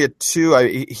that area too.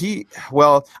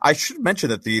 I should mention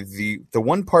that the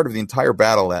one part of the entire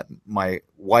battle that my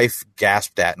wife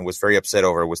gasped at and was very upset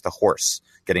over was the horse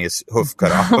getting his hoof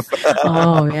cut off.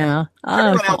 Oh yeah,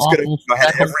 everyone else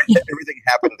had everything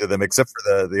happened to them except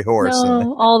for the horse.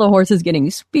 No, all the horses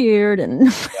getting speared and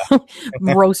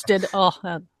roasted. Oh,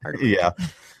 that hurt. Yeah,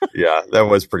 that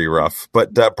was pretty rough.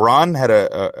 But Bronn had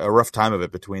a rough time of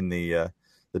it between the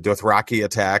Dothraki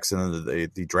attacks and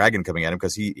the dragon coming at him,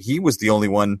 because he was the only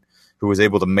one who was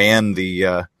able to man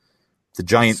the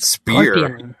giant spear.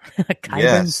 Scorpion.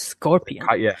 Qyburn Scorpion.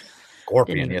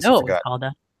 Scorpion. Yes, I forgot. Called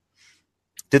that.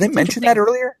 Did they mention that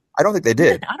earlier? I don't think they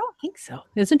did. I don't think so.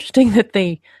 It's interesting that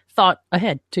they thought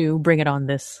ahead to bring it on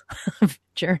this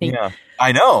journey. Yeah,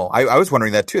 I know. I was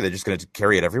wondering that too. They're just going to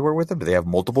carry it everywhere with them? Do they have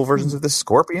multiple versions of this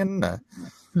scorpion?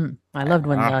 I loved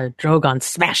when Drogon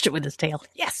smashed it with his tail.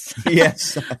 Yes.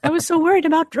 Yes. I was so worried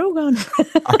about Drogon.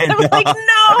 I was like,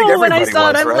 no. When I saw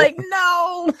it, I'm like,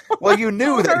 no. Well, you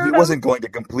knew that he wasn't going to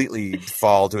completely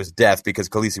fall to his death because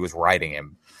Khaleesi was riding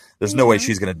him. There's no way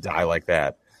she's going to die like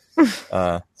that.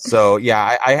 So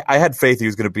yeah, I had faith he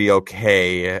was going to be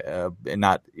okay, and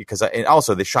not because and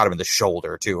also they shot him in the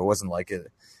shoulder too. It wasn't like a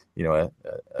dead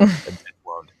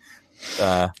wound.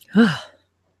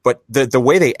 But the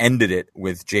way they ended it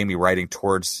with Jamie riding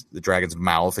towards the dragon's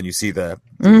mouth, and you see the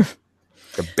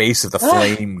the base of the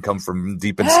flame come from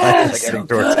deep inside. So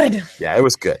good. Yeah, it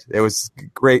was good. It was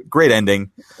great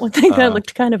ending. One thing that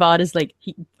looked kind of odd is like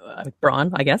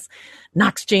Braun, I guess,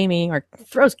 knocks Jamie or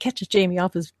catches Jamie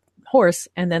off his horse,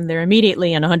 and then they're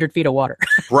immediately in 100 feet of water.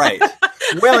 Right.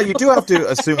 Well, you do have to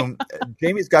assume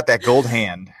Jamie's got that gold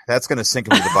hand. That's going to sink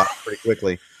him to the bottom pretty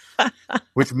quickly.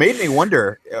 Which made me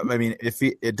wonder. I mean, if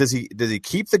does he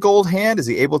keep the gold hand? Is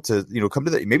he able to come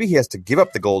to the? Maybe he has to give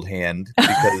up the gold hand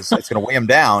because it's going to weigh him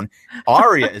down.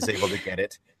 Arya is able to get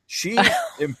it. She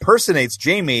impersonates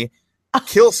Jamie,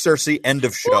 kills Cersei. End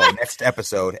of show. What? Next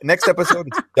episode, it's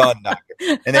done. Doctor.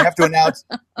 And they have to announce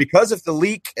because of the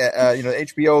leak.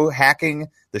 HBO hacking,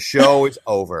 the show is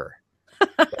over.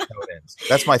 That's how it ends.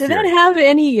 That's my theory. Did that have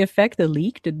any effect? The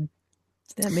leak did.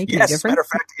 Does that make any difference? Yes, as a matter of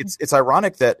fact, it's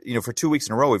ironic that for 2 weeks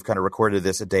in a row we've kind of recorded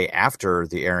this a day after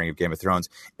the airing of Game of Thrones,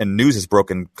 and news has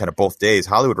broken kind of both days.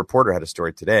 Hollywood Reporter had a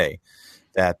story today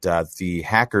that the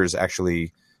hackers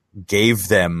actually gave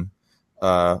them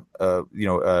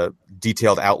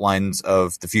detailed outlines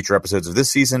of the future episodes of this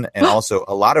season, and also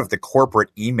a lot of the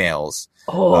corporate emails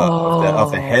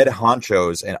of the head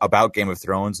honchos and about Game of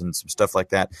Thrones and some stuff like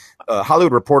that.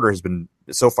 Hollywood Reporter has been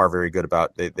so far very good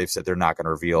about. They've said they're not going to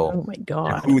reveal. Oh my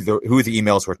god! Who the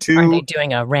emails were to? Are they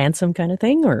doing a ransom kind of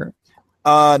thing or?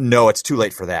 No, it's too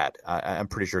late for that. I'm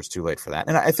pretty sure it's too late for that.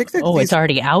 And I think that it's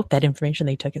already out. That information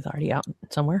they took is already out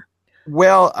somewhere.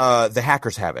 Well, the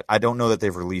hackers have it. I don't know that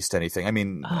they've released anything. I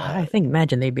mean,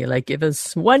 imagine they'd be like, give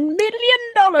us $1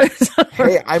 million.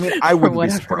 Hey, I mean, I wouldn't be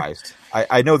surprised.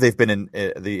 I know they've been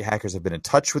the hackers have been in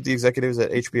touch with the executives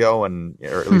at HBO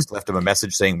or at least left them a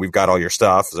message saying, we've got all your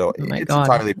stuff. So it's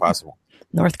entirely possible.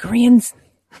 North Koreans?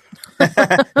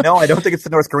 No, I don't think it's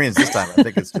the North Koreans this time. I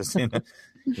think it's just,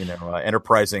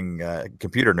 enterprising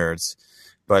computer nerds.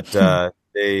 But I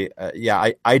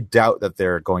doubt that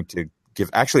they're going to give.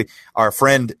 Actually, our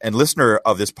friend and listener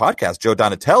of this podcast, Joe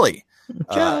Donatelli,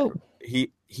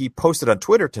 he posted on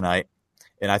Twitter tonight,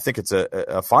 and I think it's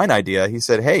a fine idea. He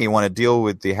said, "Hey, you want to deal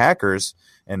with the hackers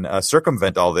and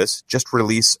circumvent all this? Just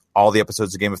release all the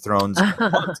episodes of Game of Thrones,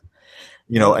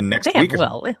 and next week."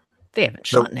 They haven't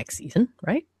shot next season,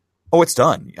 right? Oh, it's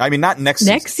done. I mean, not next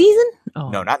season. Next season? Oh.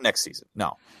 No, not next season.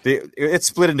 No, it's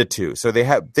split into two. So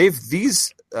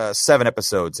these 7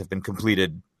 episodes have been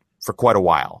completed for quite a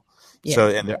while. Yeah. So,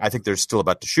 and I think they're still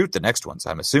about to shoot the next ones.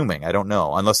 I'm assuming. I don't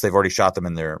know, unless they've already shot them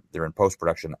and they're in post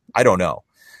production. I don't know,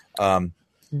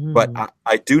 but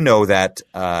I do know that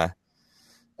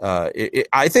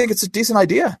I think it's a decent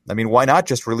idea. I mean, why not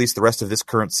just release the rest of this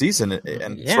current season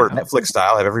and sort of Netflix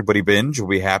style, have everybody binge, we'll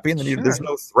be happy, and then there's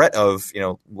no threat of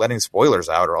letting spoilers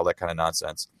out or all that kind of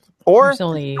nonsense. Or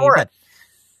ignore it.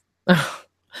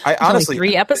 I honestly, only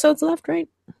 3 episodes left, right?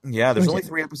 Yeah, there's only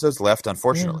 3 episodes left,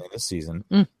 unfortunately, this season.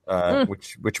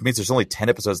 Which means there's only 10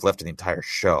 episodes left in the entire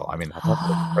show. I mean, that's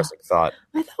a depressing thought.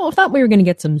 I thought we were going to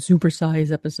get some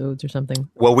supersized episodes or something.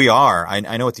 Well, we are.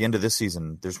 I know at the end of this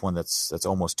season, there's one that's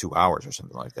almost 2 hours or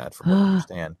something like that, from what I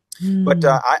understand. But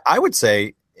I would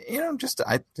say,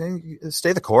 I think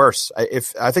stay the course.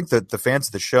 I think that the fans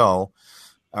of the show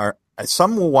are.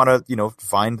 Some will want to,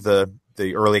 find the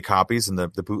early copies and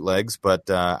the bootlegs, but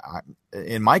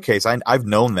in my case, I've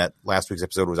known that last week's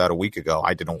episode was out a week ago.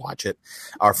 I didn't watch it.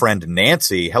 Our friend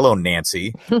Nancy, hello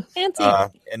Nancy.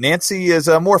 Nancy is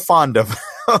more fond of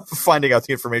finding out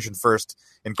the information first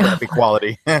in crappy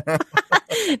quality.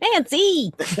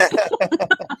 Nancy,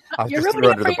 you're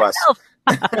ruining it for yourself.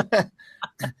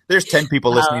 There's 10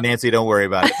 people listening, Nancy. Don't worry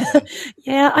about it.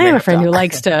 Yeah, I have a friend who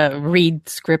likes to read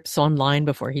scripts online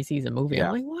before he sees a movie. Yeah.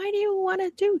 I'm like, why do you want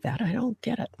to do that? I don't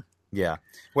get it. Yeah.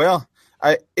 Well,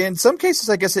 in some cases,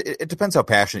 I guess it depends how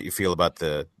passionate you feel about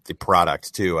the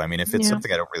product, too. I mean, if it's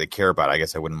something I don't really care about, I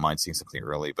guess I wouldn't mind seeing something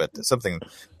early. But something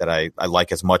that I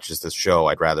like as much as this show,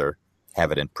 I'd rather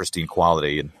have it in pristine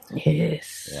quality. And,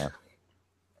 yes. Yeah.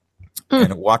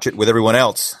 And watch it with everyone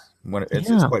else.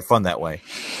 It's quite fun that way.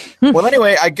 Well,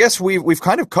 anyway, I guess we've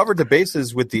kind of covered the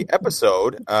bases with the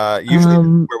episode. Usually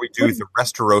where we do the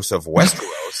Resteros of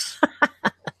Westeros.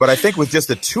 But I think with just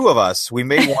the 2 of us, we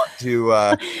may want to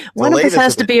one of us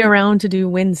has to be around to do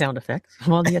wind sound effects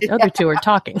while the other 2 are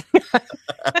talking.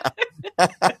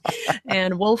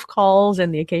 And wolf calls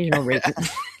and the occasional rating.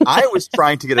 I was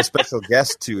trying to get a special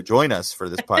guest to join us for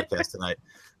this podcast tonight.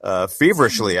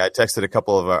 feverishly. I texted a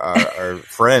couple of our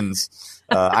friends.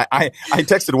 I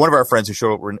texted one of our friends who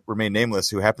shall remain nameless,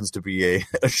 who happens to be a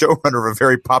showrunner of a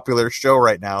very popular show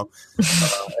right now.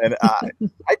 And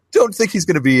I don't think he's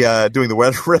going to be doing the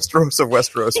Westeros of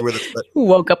Westeros with us. But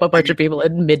Woke up a bunch of people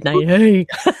at midnight. Hey,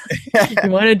 you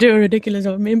want to do a ridiculous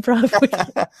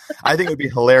improv? I think it would be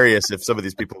hilarious if some of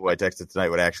these people who I texted tonight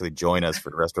would actually join us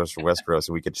for Westeros for Westeros,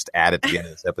 and we could just add it to the end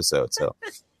of this episode. So.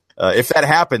 If that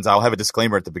happens, I'll have a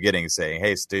disclaimer at the beginning saying,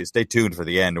 "Hey, stay tuned for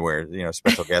the end, where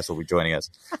special guests will be joining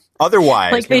us."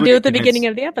 Otherwise, like they do at the beginning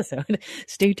of the episode.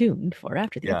 Stay tuned for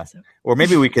after the episode. Or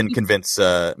maybe we can convince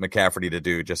McCafferty to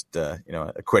do just a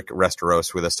quick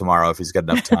Westeros with us tomorrow if he's got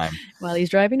enough time. While he's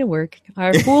driving to work,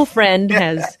 our fool friend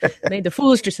has made the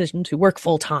foolish decision to work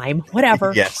full time.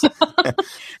 Whatever. Yes.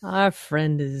 Our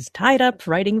friend is tied up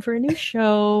writing for a new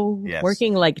show,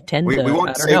 working like 10 we to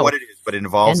won't say what it is, but it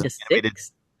involves an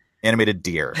animated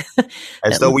deer,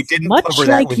 as though we didn't much cover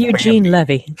that like Eugene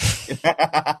Levy.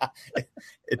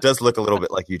 It does look a little bit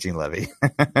like Eugene Levy.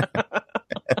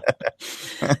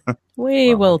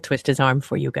 We will twist his arm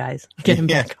for you guys. Get him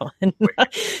back on.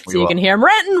 So you will. can hear him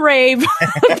rant and rave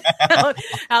about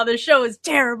how the show is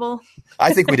terrible.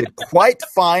 I think we did quite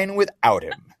fine without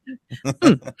him.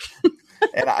 And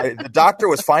the doctor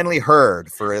was finally heard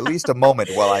for at least a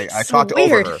moment while I talked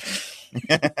over her.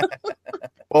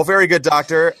 Well, very good,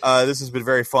 Doctor. This has been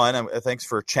very fun. Thanks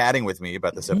for chatting with me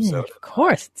about this episode. Of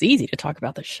course. It's easy to talk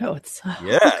about the show. It's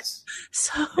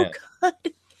so good.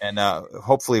 And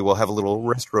hopefully we'll have a little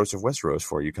Westeros of Westeros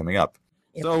for you coming up.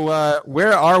 So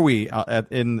where are we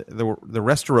in the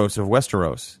Westeros of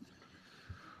Westeros?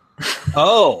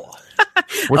 Oh.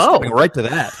 We're skipping right to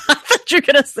that. I thought you were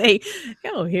going to say,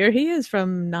 here he is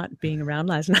from not being around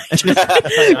last night.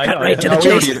 Right to the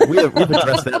chase. We've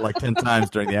addressed that like 10 times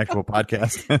during the actual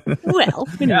podcast. Well,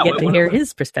 we didn't get to hear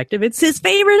his perspective. It's his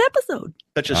favorite episode.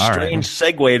 Such a strange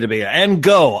segue to be. And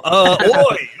go.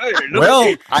 Oi. Hey,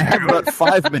 well, I have about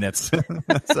 5 minutes.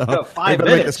 So 5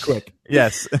 minutes. Make this quick.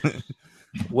 Yes.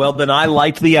 Well, then I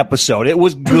liked the episode. It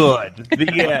was good.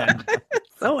 The end.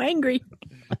 So angry.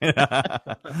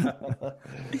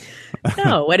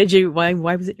 No,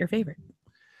 why was it your favorite?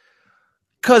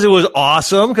 Because it was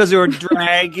awesome, because there were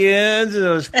dragons, and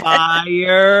there was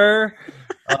fire.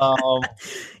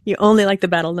 You only like the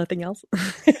battle, nothing else?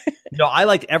 I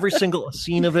liked every single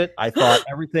scene of it. I thought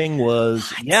everything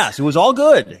was, it was all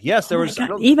good. Yes, there was.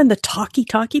 Even the talky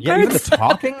parts? Even the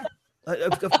talking?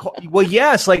 Well,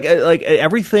 yes, like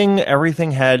everything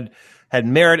had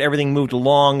merit, everything moved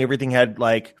along, everything had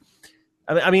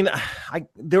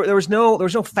there was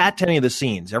no fat to any of the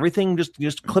scenes. Everything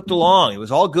just clipped along. It was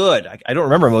all good. I don't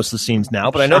remember most of the scenes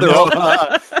now, but I know they're all.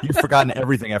 You've forgotten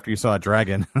everything after you saw a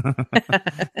dragon.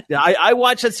 I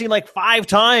watched that scene like 5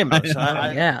 times.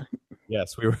 Yeah.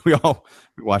 Yes, we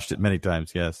watched it many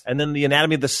times. Yes, and then the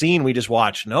anatomy of the scene we just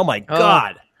watched. And, oh my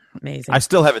God, amazing! I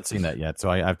still haven't seen that yet, so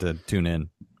I have to tune in.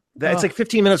 It's like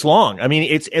 15 minutes long. I mean,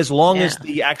 it's as long as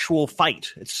the actual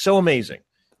fight. It's so amazing.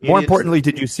 More importantly,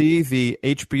 did you see the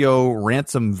HBO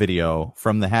ransom video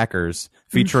from the hackers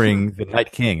featuring the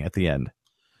Night King at the end?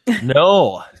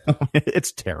 No.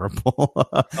 It's terrible.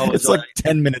 It's like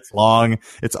 10 minutes long.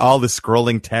 It's all the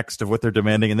scrolling text of what they're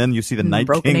demanding, and then you see the Night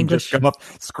King English. just come up,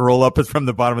 scroll up from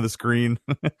the bottom of the screen.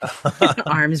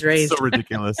 Arms raised. So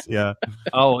ridiculous, yeah.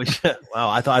 Oh, wow.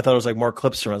 I thought it was like more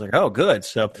clips from it. I was like, oh, good.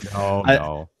 So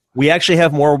No. We actually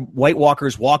have more White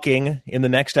Walkers walking in the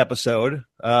next episode.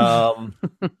 Still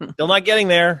not getting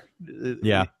there.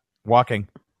 Yeah, walking.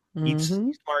 Each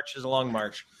march is a long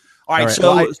march. All right,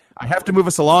 so well, I have to move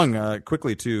us along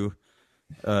quickly to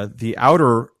the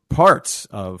outer parts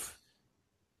of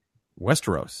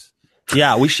Westeros.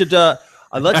 Yeah, we should. Let's.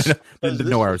 I didn't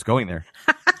know where I was going there.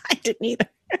 I didn't either.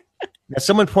 Now,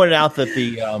 someone pointed out that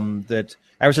that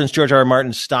ever since George R.R.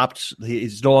 Martin stopped,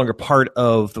 he's no longer part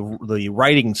of the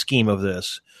writing scheme of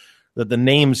this. That the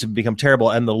names have become terrible,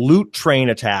 and the loot train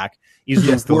attack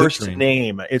is the worst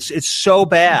name. It's so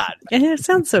bad. And it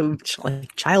sounds so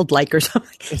childlike or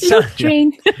something. Loot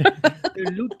train.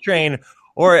 Loot train.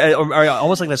 Or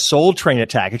almost like the Soul Train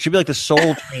attack. It should be like the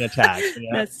Soul Train attack.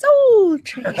 The Soul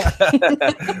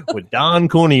Train. With Don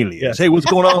Cornelius. Yes. Hey, what's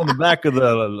going on in the back of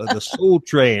the Soul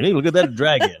Train? Hey, look at that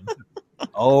dragon.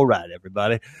 All right,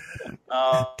 everybody.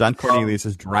 Don Cornelius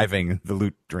is driving the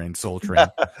loot train, Soul Train.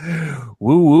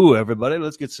 Woo woo, everybody!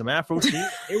 Let's get some Afro Sheen.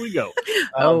 Here we go.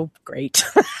 Great!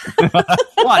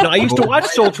 Well, no, I used to watch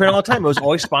Soul Train all the time. It was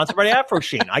always sponsored by Afro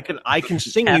Sheen. I can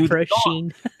sing Afro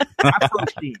Sheen. Afro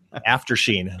Sheen. After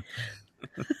Sheen.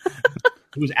 It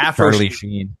was Afro Charlie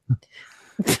Sheen.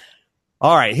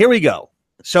 All right, here we go.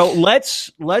 So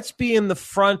let's be in the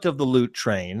front of the loot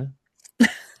train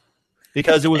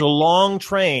because it was a long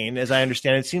train, as I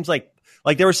understand. It seems like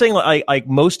they were saying like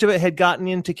most of it had gotten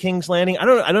into King's Landing. I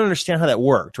don't understand how that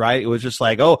worked. Right? It was just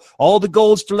like, oh, all the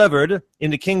gold's delivered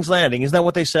into King's Landing. Isn't that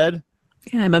what they said?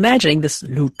 Yeah, I'm imagining this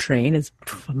loot train is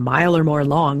a mile or more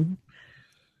long.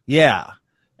 Yeah.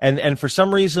 And for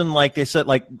some reason, like they said,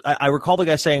 like I recall the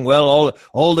guy saying, well,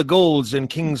 all the gold's in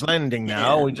King's Landing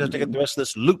now. We just get the rest of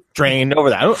this loot train over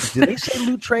there. Did they say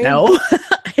loot train? No,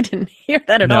 I didn't hear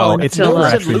that at all. No, it's until, never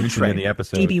said actually loot mentioned train. in the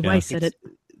episode. D.B. yeah. Weiss said it.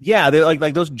 Yeah, they're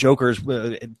like those jokers.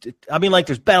 I mean, like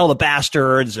there's Battle of the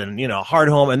Bastards and, Hard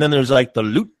Home. And then there's like the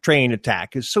loot train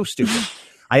attack. It's so stupid.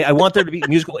 I want there to be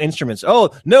musical instruments. Oh,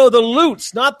 no, the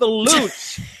loots, not the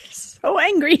loots. So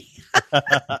angry.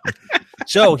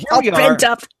 So here we are Bent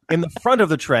up. in the front of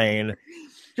the train,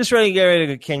 just ready to get ready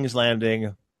to King's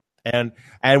Landing. And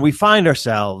we find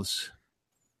ourselves,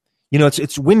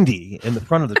 it's windy in the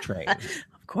front of the train.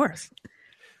 Of course.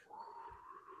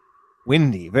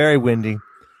 Windy, very windy.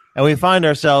 And we find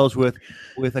ourselves with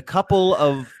a couple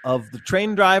of the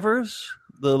train drivers,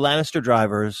 the Lannister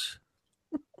drivers,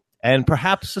 and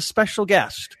perhaps a special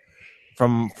guest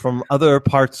from other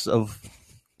parts of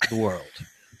the world.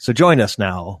 So join us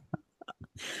now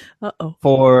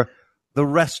for the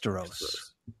Resteros,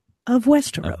 Of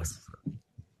Westeros.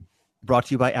 brought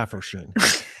to you by Afrosheen.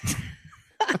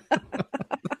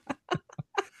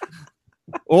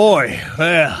 Oi,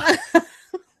 well,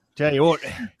 tell you what.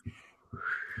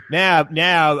 Now,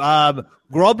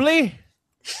 Grobley,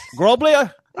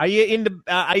 are you in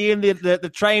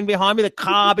the train behind me, the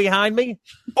car behind me?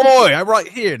 Boy, I'm right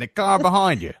here in the car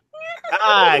behind you.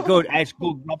 Good. That's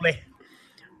good,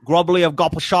 Grobley of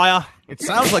Gopelshire. It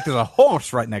sounds like there's a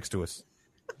horse right next to us.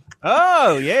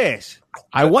 Oh, yes.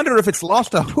 I wonder if it's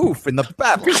lost a hoof in the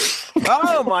battle.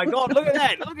 Oh, my God. Look at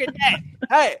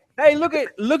that. Hey, look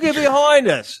at behind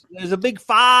us. There's a big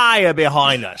fire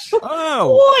behind us.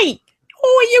 Oh, Oi,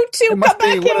 you two, come must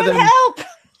back be here one of and them- help.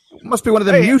 it must be one of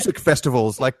the music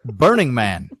festivals like Burning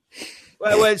Man.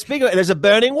 Well, speaking of, there's a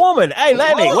burning woman. Hey,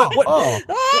 Lanny, what?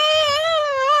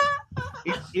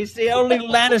 Is the only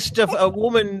Lannister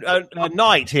woman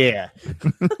knight here?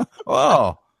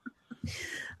 Oh,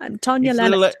 I'm Tanya It's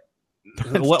Lannister,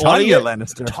 what are you?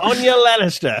 Lannister. Tanya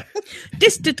Lannister.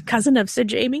 distant cousin of Sir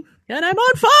Jaime, and I'm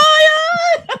on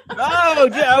fire!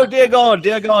 Oh, dear God.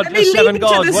 Let me Just leap seven into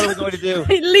gods. this- What are we going to do?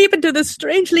 I leap into the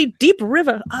strangely deep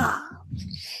river.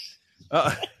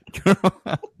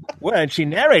 Well, and she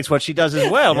narrates what she does as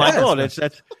well. My Yes. God, that's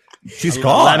She's I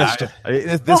gone. love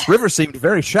Lannister. This river seemed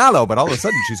very shallow, but all of a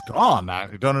sudden she's gone. I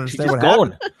don't understand just what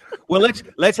gone. happened. Well,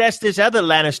 let's ask this other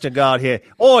Lannister god here.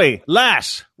 Oi,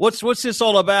 lass, what's this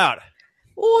all about?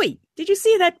 Oi, did you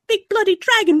see that big bloody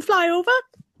dragon fly over?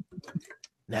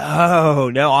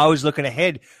 No, I was looking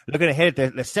ahead at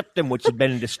the septum which had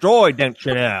been destroyed, don't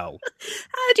you know?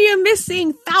 How do you miss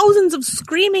seeing thousands of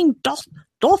screaming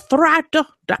Dothrakis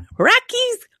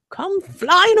come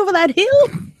flying over that hill?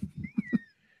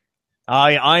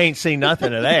 I ain't seen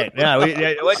nothing of that. No,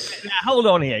 now, hold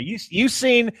on here. You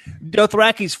seen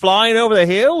Dothrakis flying over the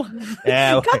hill?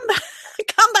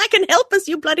 Come back and help us,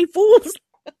 you bloody fools!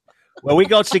 Well, we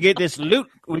got to get this loot.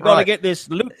 We got to Right. get this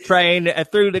loot train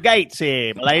through the gates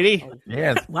here, lady.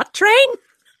 Yes, What train?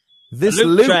 this Loot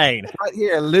loot train. right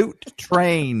here, loot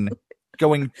train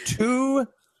going to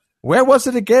where was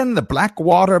it again? The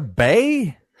Blackwater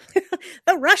Bay.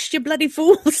 The Rush, you bloody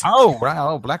fools! Oh, right.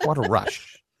 Oh, Blackwater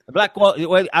Rush. The Blackwater.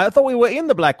 Well, I thought we were in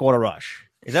the Blackwater Rush.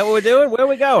 Is that what we're doing? Where are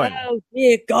we going? Oh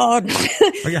dear God!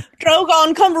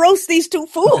 Drogon, come roast these two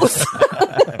fools!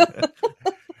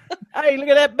 Hey, look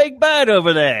at that big bird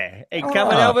over there. Hey,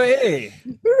 coming Oh. over here.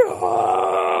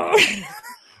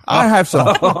 I have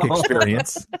some hawk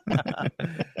experience.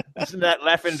 Isn't that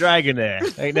laughing dragon there?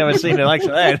 I ain't never seen the likes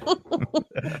of that.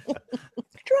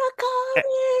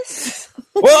 Draconis!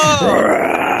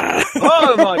 Whoa!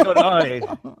 Oh my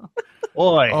God!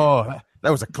 Boy. Oh, that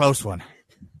was a close one.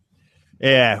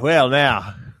 Yeah. Well,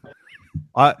 now,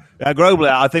 Grobler,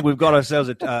 I think we've got ourselves.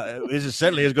 This is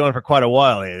certainly is going for quite a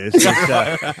while here. This is,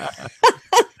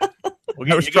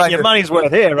 you're getting your money's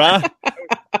worth here, huh?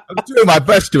 I'm doing my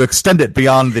best to extend it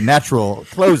beyond the natural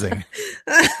closing.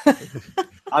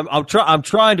 I'm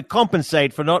trying to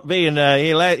compensate for not being here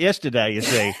yesterday. You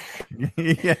see.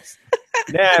 Yes.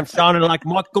 Now I'm sounding like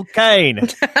Michael Caine.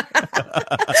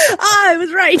 I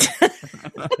was right.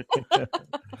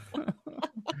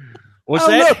 What's Oh,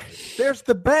 that? look, there's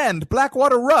the band,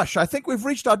 Blackwater Rush. I think we've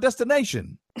reached our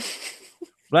destination.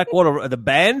 Blackwater, the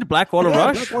band, Blackwater Yeah,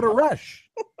 Rush. Blackwater Rush.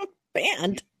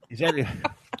 Band. Is that?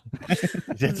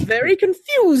 Very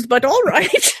confused, but all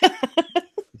right.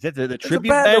 Is that the There's a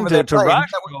tribute band band over there to playing.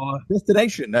 Rush? That was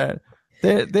Destination.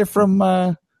 They're from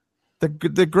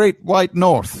the Great White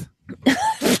North.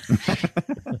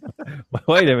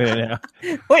 Wait a minute now.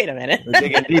 Wait a minute. We're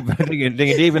digging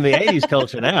deep in the 80s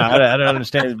culture now. I don't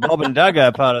understand. Is Bob and Doug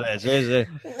are part of this?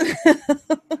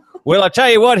 Well, I'll tell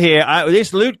you what here.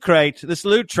 This loot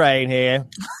train here,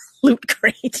 Loot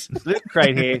crate.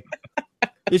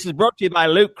 this is brought to you by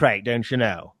Loot Crate, don't you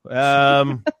know?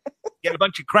 Get a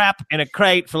bunch of crap in a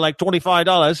crate for like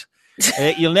 $25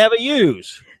 you'll never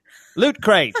use. Loot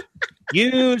Crate.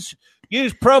 Use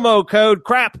promo code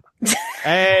CRAP,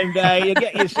 and you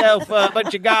get yourself a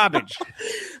bunch of garbage.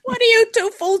 What are you two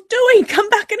fools doing? Come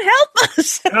back and help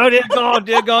us. Oh,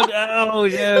 dear God. Oh,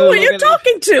 yeah. Who are you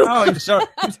talking to? Oh, he's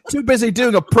too busy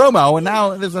doing a promo, and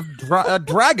now there's a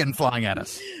dragon flying at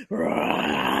us.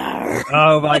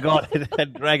 Oh, my God.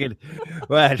 That dragon.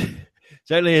 Well,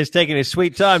 certainly is taking his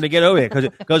sweet time to get over here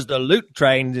because the loot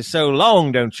train is so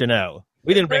long, don't you know?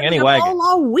 We didn't bring any wagon. All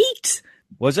our wheat.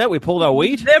 Was that? We pulled our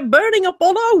wheat? They're burning up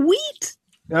all our wheat.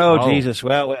 Oh, Jesus.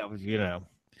 Well, you know.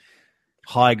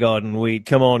 High garden wheat.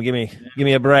 Come on, give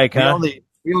me a break, huh?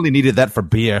 We only needed that for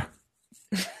beer.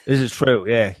 This is true,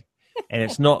 yeah. And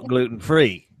it's not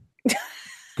gluten-free.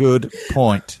 Good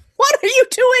point. What are you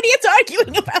two idiots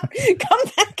arguing about? Come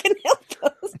back and help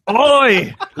us.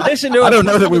 Oi! Listen to I don't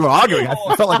know that we were arguing. I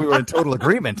felt like we were in total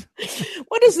agreement.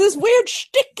 What is this weird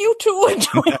shtick you two are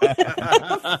doing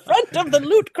in front of the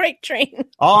loot crate train?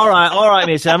 All right,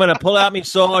 miss. I'm going to pull out my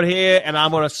sword here, and I'm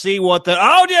going to see what the...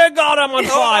 Oh, dear God, I'm on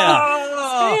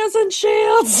fire! Spears and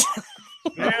shields.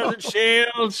 Spears and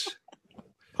shields.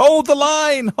 Hold the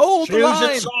line. Hold the Shoes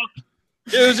line. and socks.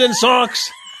 Shoes and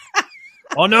socks.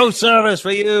 Or no service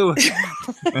for you.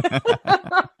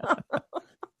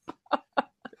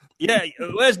 Yeah,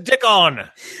 where's Dickon?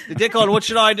 Dickon, what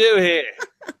should I do here?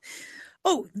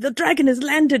 Oh, the dragon has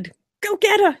landed. Go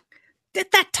get her.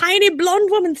 Get that tiny blonde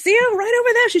woman. See her right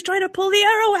over there. She's trying to pull the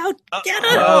arrow out. Get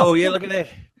her. Oh, yeah, look at that.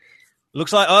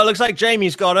 Looks like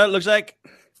Jamie's got her. Looks like...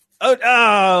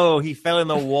 Oh, he fell in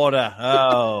the water.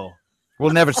 Oh.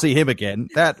 We'll never see him again.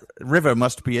 That river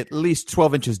must be at least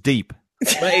 12 inches deep.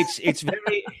 But it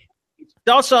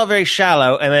starts off very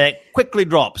shallow and then it quickly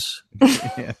drops.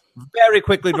 Yeah. Very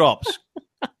quickly drops.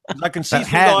 I can see That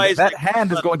some guys. that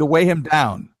hand is going to weigh him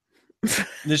down.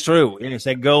 It's true. It's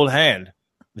that gold hand.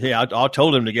 Yeah, I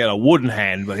told him to get a wooden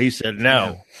hand, but he said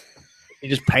no. You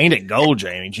just paint it gold,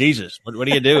 Jamie. Jesus, what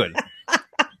are you doing?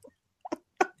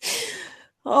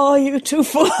 Oh, you two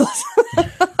fools.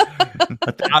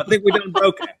 I think we done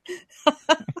broke it.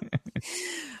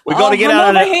 We got to get I'm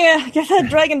out of over there. here. Get that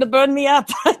dragon to burn me up.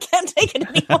 I can't take it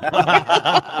anymore.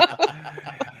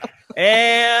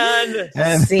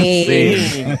 And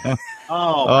Scene.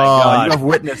 Oh, my God. You have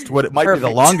witnessed what it might be the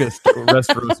longest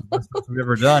Westeros we've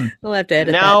ever done. We'll have to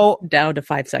edit Now- that down to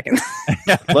 5 seconds.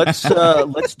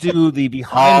 Let's do the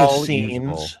behind the All scenes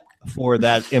useful. for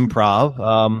that improv.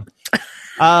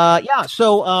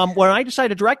 So when I decided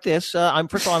to direct this, I'm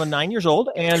 9 years old,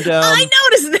 and I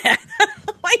noticed that.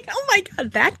 Like, oh my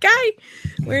God, that guy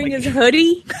wearing his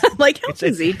hoodie. Like, how old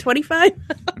is he? 25?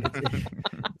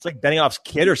 it's like Benioff's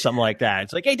kid or something like that.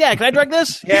 It's like, hey, Dad, can I direct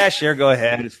this? Yeah, sure, go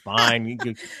ahead. It's fine.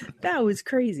 That was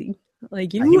crazy.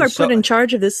 Like, He you are was put so- in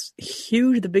charge of this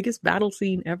the biggest battle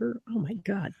scene ever. Oh my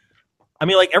God. I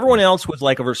mean, like everyone else was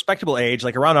like a respectable age,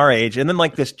 like around our age, and then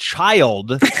like this child,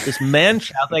 this man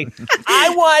child, like I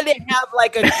wanted to have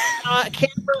like a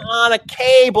camera on a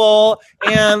cable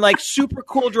and like super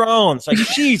cool drones. Like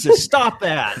Jesus, stop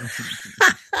that!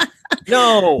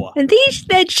 No, And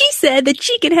she said that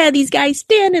she could have these guys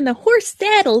stand in the horse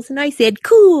saddles, and I said,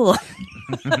 cool.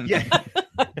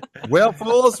 Well,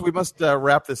 fools, we must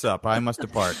wrap this up. I must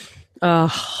depart.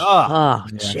 Oh,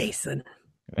 Jason.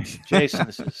 Jason,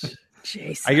 this is.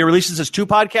 Jason. Are you releasing this as 2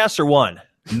 podcasts or 1?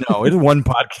 No, it is one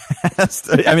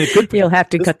podcast. I mean, it could be. You'll have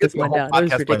to This cut could this be a one whole down. That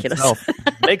was podcast by ridiculous. itself.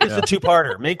 Make this a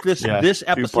 2-parter. Make this this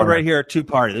episode 2-parter. right here a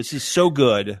 2-parter. This is so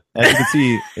good. As you can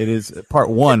see, it is part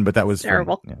 1, but that was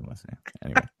Terrible.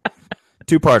 Anyway,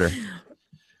 2-parter.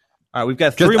 All right, we've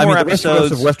got 3 more the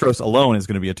episodes. Westeros of Westeros alone is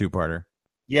going to be a 2-parter.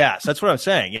 Yes, that's what I'm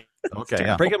saying. Yeah. Okay,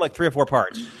 yeah. Break it up like 3 or 4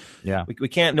 parts. Yeah. We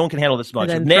can't. No one can handle this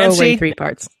much. And then throw away Nancy, 3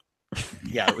 parts.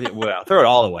 yeah, well, throw it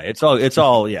all away. It's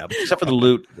all, yeah, except for the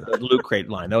loot crate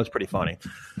line. That was pretty funny.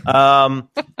 All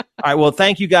right, well,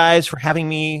 thank you guys for having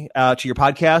me to your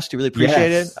podcast. I really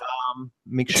appreciate Yes. it.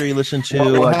 Make sure you listen to.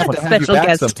 We'll have to have you Special back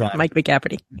guest, sometime. Mike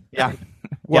McCafferty. Yeah.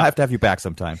 We'll have to have you back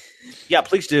sometime. Yeah,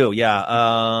 please do. Yeah,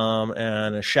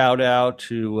 and a shout out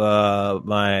to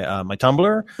my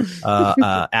Tumblr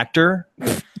actor.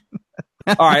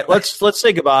 All right, let's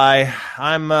say goodbye.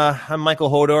 I'm Michael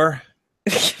Hodor.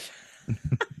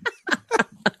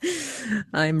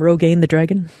 I'm Rogaine the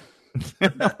Dragon.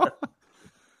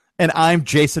 And I'm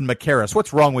Jason McCarris.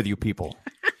 What's wrong with you people?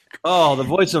 Oh, the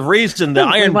voice of reason, the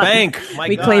Iron Bank. My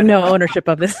we God. claim no ownership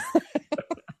of this.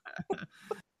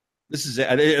 This is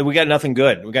it. We got nothing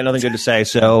good. We got nothing good to say.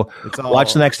 So all-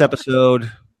 watch the next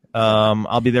episode.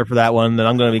 I'll be there for that one. Then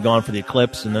I'm going to be gone for the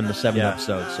eclipse and then the 7th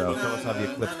episode. So Tell us how the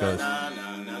eclipse goes.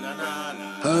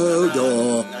 Hold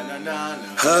on.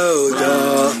 Hold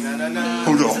on.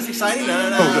 Hold on. This is exciting.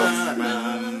 Hold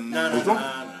on. Hold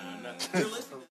on.